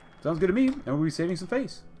 Sounds good to me, and we'll be saving some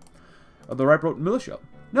face. The Ripe-Road Militia.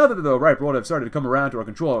 Now that the Ripe-Road have started to come around to our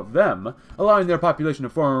control of them, allowing their population to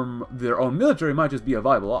form their own military might just be a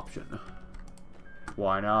viable option.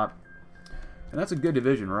 Why not? And that's a good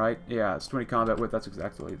division, right? Yeah, it's 20 combat width. That's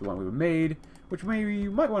exactly the one we made. Which maybe you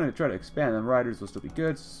might want to try to expand them. Riders will still be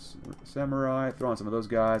good. Samurai. Throw on some of those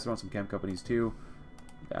guys. Throw on some camp companies too.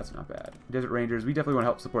 That's not bad. Desert Rangers. We definitely want to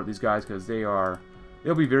help support these guys because they'll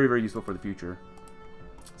be very, very useful for the future.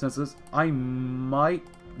 Since this, I might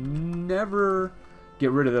never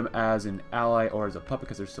get rid of them as an ally or as a puppet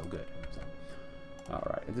because they're so good. So,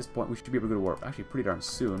 alright, at this point we should be able to go to war actually pretty darn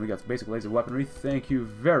soon. We got some basic laser weaponry. Thank you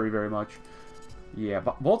very, very much. Yeah,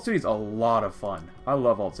 Vault City is a lot of fun. I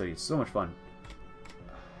love Vault City. It's so much fun.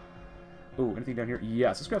 Ooh, anything down here?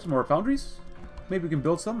 Yes, let's grab some more foundries. Maybe we can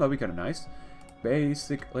build some. That'd be kind of nice.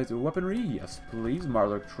 Basic laser weaponry. Yes, please.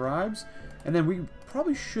 Marlark tribes. And then we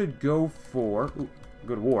probably should go for... Ooh,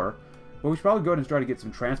 go to war. But we should probably go ahead and try to get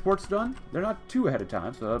some transports done. They're not too ahead of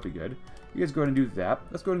time, so that'll be good. You guys go ahead and do that.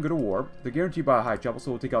 Let's go ahead and go to war. They're guaranteed by a high chapel,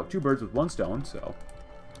 so we'll take out 2 birds with 1 stone, so...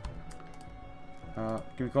 can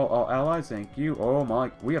we call all allies? Thank you. Oh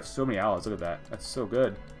my, we have so many allies. Look at that. That's so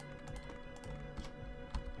good.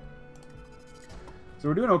 So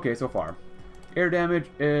we're doing okay so far. Air damage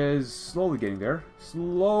is slowly getting there.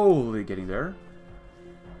 Slowly getting there.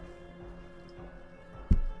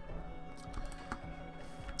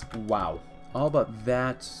 Wow. All about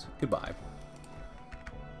that. Goodbye.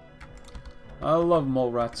 I love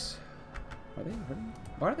molerats.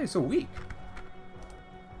 Why are they so weak?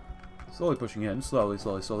 Slowly pushing in. Slowly,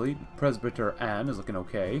 slowly, slowly. Presbyter Ann is looking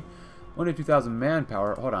okay. 102,000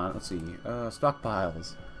 manpower. Hold on. Let's see.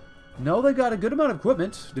 Stockpiles. No, they got a good amount of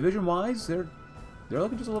equipment. Division-wise, they're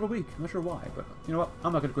looking just a little weak. I'm not sure why, but you know what?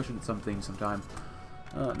 I'm not going to question some things sometime.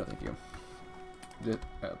 No, thank you.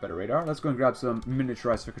 Better radar. Let's go and grab some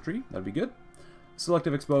miniaturized circuitry. That'd be good.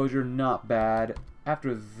 Selective exposure, not bad.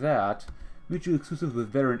 After that, mutually exclusive with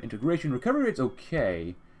veteran integration. Recovery rate's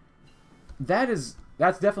okay. That's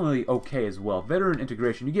definitely okay as well. Veteran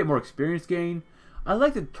integration, you get more experience gain. I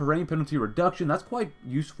like the terrain penalty reduction. That's quite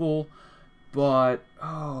useful. But,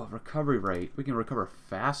 oh, recovery rate. We can recover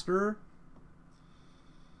faster.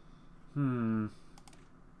 Terrain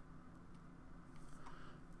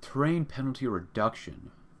penalty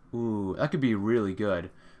reduction. Ooh, that could be really good.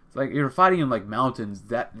 It's like you're fighting in like mountains.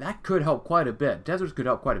 That could help quite a bit. Deserts could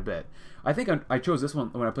help quite a bit. I think I chose this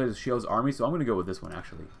one when I played as Shield's army, so I'm going to go with this one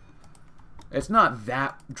actually. It's not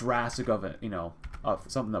that drastic of it, you know,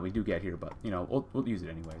 something that we do get here, but you know, we'll use it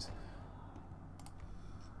anyways.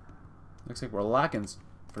 Looks like we're lacking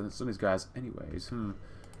for some of these guys anyways.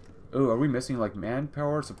 Oh, are we missing like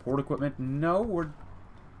manpower, support equipment? No, we're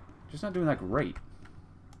just not doing that great.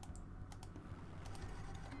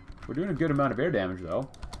 We're doing a good amount of air damage though.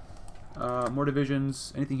 More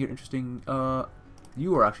divisions. Anything here interesting?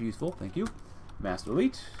 You are actually useful. Thank you. Master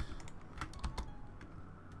Elite.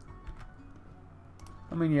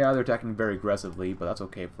 I mean, yeah, they're attacking very aggressively, but that's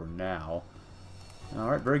okay for now.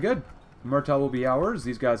 Alright, very good. Murtaugh will be ours.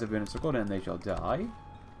 These guys have been encircled and they shall die.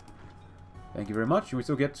 Thank you very much. And we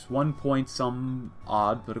still get 1 point some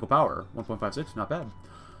odd political power. 1.56, not bad.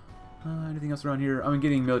 Anything else around here? I mean,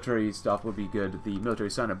 getting military stuff would be good. The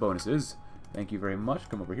military sign-up bonuses. Thank you very much.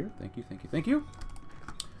 Come over here. Thank you, thank you, thank you.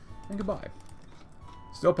 And goodbye.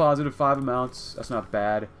 Still positive, 5 amounts. That's not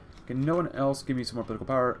bad. Can no one else give me some more political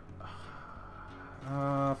power?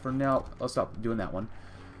 For now, let's stop doing that one.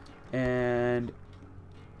 And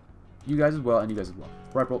you guys as well, and you guys as well.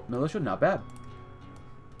 Ripe militia, not bad.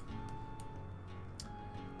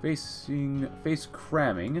 Face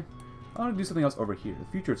cramming. I want to do something else over here. The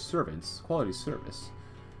future of servants, quality service.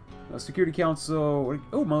 Security Council.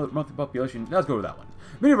 Oh, monthly population. Let's go with that one.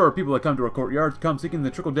 Many of our people that come to our courtyards come seeking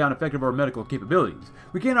the trickle-down effect of our medical capabilities.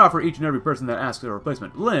 We can't offer each and every person that asks a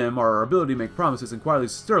replacement limb. Our ability to make promises and quietly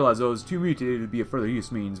sterilize those too mutated to be of further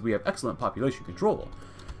use means we have excellent population control.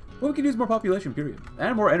 Well, we can use more population, period.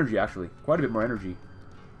 And more energy, actually. Quite a bit more energy.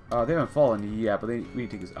 They haven't fallen yet, but we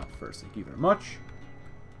need to take this up first. Thank you very much.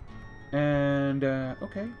 And,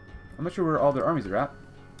 okay. I'm not sure where all their armies are at,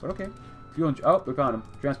 but okay. Fuel oh, we found them.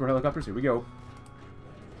 Transport helicopters, here we go.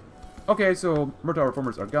 Okay, so Murtaugh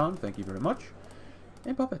reformers are gone. Thank you very much.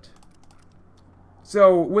 And puppet.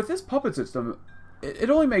 So, with this puppet system, it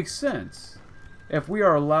only makes sense if we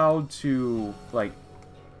are allowed to, like,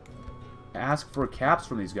 ask for caps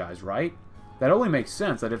from these guys, right? That only makes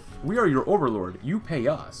sense that if we are your overlord, you pay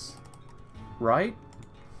us. Right?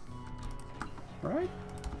 Right?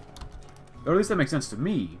 Or at least that makes sense to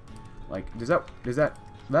me. Like,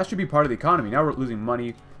 that should be part of the economy. Now we're losing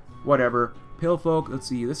money. Whatever. Pale folk, let's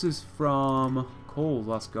see, this is from Cole's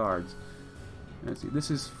Lost Guards. Let's see,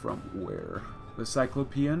 this is from where? The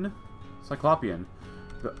Cyclopean?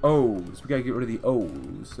 The O's. We gotta get rid of the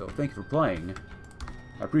O's. So thank you for playing.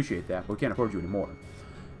 I appreciate that, but we can't afford you anymore.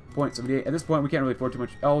 .78. At this point, we can't really afford too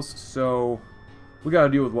much else, so we gotta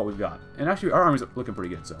deal with what we've got. And actually, our army's looking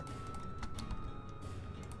pretty good, so.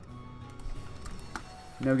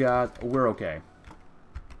 No, God, we're okay.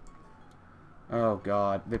 Oh,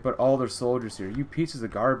 God. They put all their soldiers here. You pieces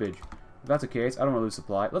of garbage. If that's the case, I don't want to lose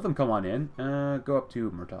supply. Let them come on in. Go up to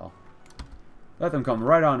Murtaugh. Let them come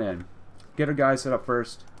right on in. Get our guys set up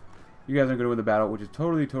first. You guys aren't going to win the battle, which is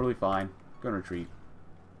totally, totally fine. Go and retreat.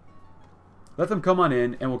 Let them come on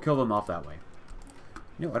in, and we'll kill them off that way.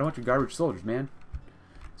 No, I don't want your garbage soldiers, man.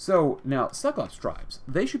 So, now, Cyclops tribes.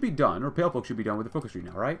 They should be done, or Pale Folk should be done with the focus tree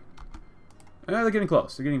now, right? They're getting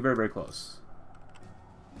close. They're getting very, very close.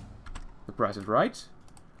 The price is right.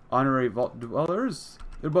 Honorary Vault Dwellers.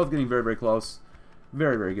 They're both getting very, very close.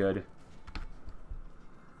 Very, very good.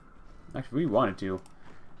 Actually, we wanted to.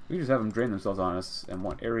 We just have them drain themselves on us in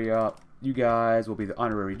one area. You guys will be the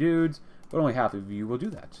honorary dudes, but only half of you will do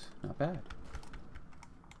that. Not bad.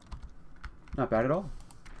 Not bad at all.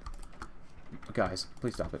 Guys,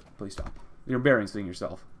 please stop it. Please stop. You're embarrassing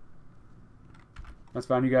yourself. That's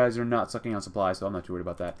fine. You guys are not sucking on supplies, so I'm not too worried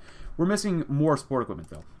about that. We're missing more support equipment,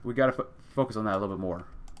 though. We gotta focus on that a little bit more.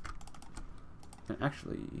 And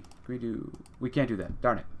actually, we can't do that.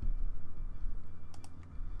 Darn it.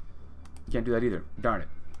 Can't do that either. Darn it.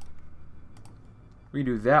 We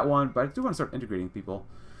can do that one, but I do want to start integrating people.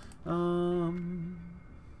 All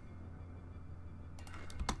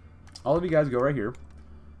of you guys go right here.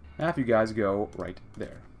 Half you guys go right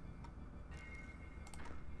there.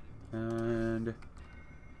 And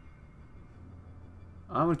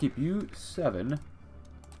I'm going to keep you 7. Right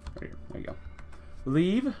here. There you go.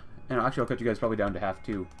 Leave. And actually, I'll cut you guys probably down to half,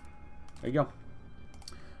 too. There you go.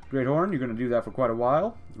 Great Horn, you're going to do that for quite a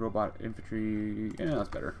while. Robot Infantry. Yeah, that's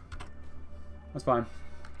better. That's fine.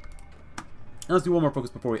 And let's do one more focus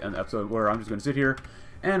before we end the episode, where I'm just going to sit here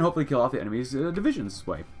and hopefully kill off the enemy's divisions this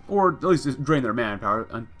way. Or at least just drain their manpower,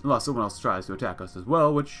 unless someone else tries to attack us as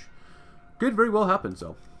well, which could very well happen,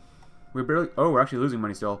 so. We're barely... Oh, we're actually losing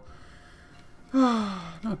money still.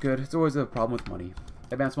 Not good. It's always a problem with money.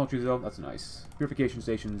 Advanced smelteries, though, that's nice. Purification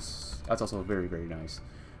stations, that's also very, very nice.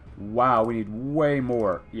 Wow, we need way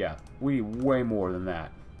more. Yeah, we need way more than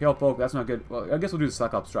that. Pale Folk, that's not good. Well, I guess we'll do the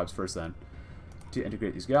Cyclops tribes first then. To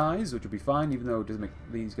integrate these guys, which will be fine, even though it doesn't make...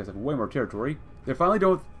 These guys have way more territory. They're finally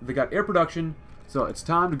done with... They got air production, so it's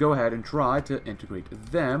time to go ahead and try to integrate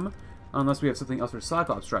them. Unless we have something else for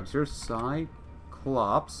Cyclops tribes here.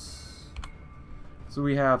 Cyclops... So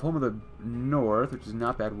we have Home of the North, which is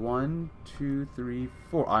not bad. 1, 2, 3,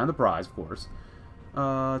 4. Eye on the prize, of course.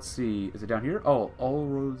 Let's see. Is it down here? Oh, all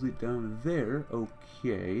roads lead down there.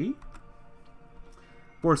 Okay.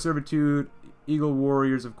 Forced Servitude. Eagle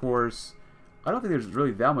Warriors, of course. I don't think there's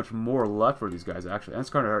really that much more left for these guys, actually. That's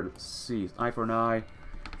kind of hard to see. Eye for an eye.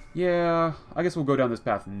 Yeah, I guess we'll go down this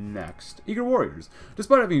path next. Eager Warriors.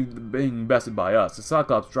 Despite being bested by us, the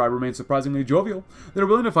Cyclops tribe remains surprisingly jovial. They're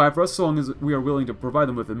willing to fight for us so long as we are willing to provide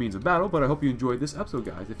them with the means of battle, but I hope you enjoyed this episode,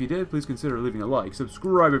 guys. If you did, please consider leaving a like.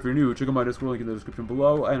 Subscribe if you're new. Check out my Discord link in the description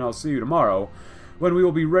below, and I'll see you tomorrow when we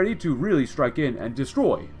will be ready to really strike in and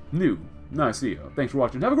destroy New Nicaea. Thanks for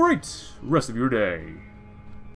watching. Have a great rest of your day.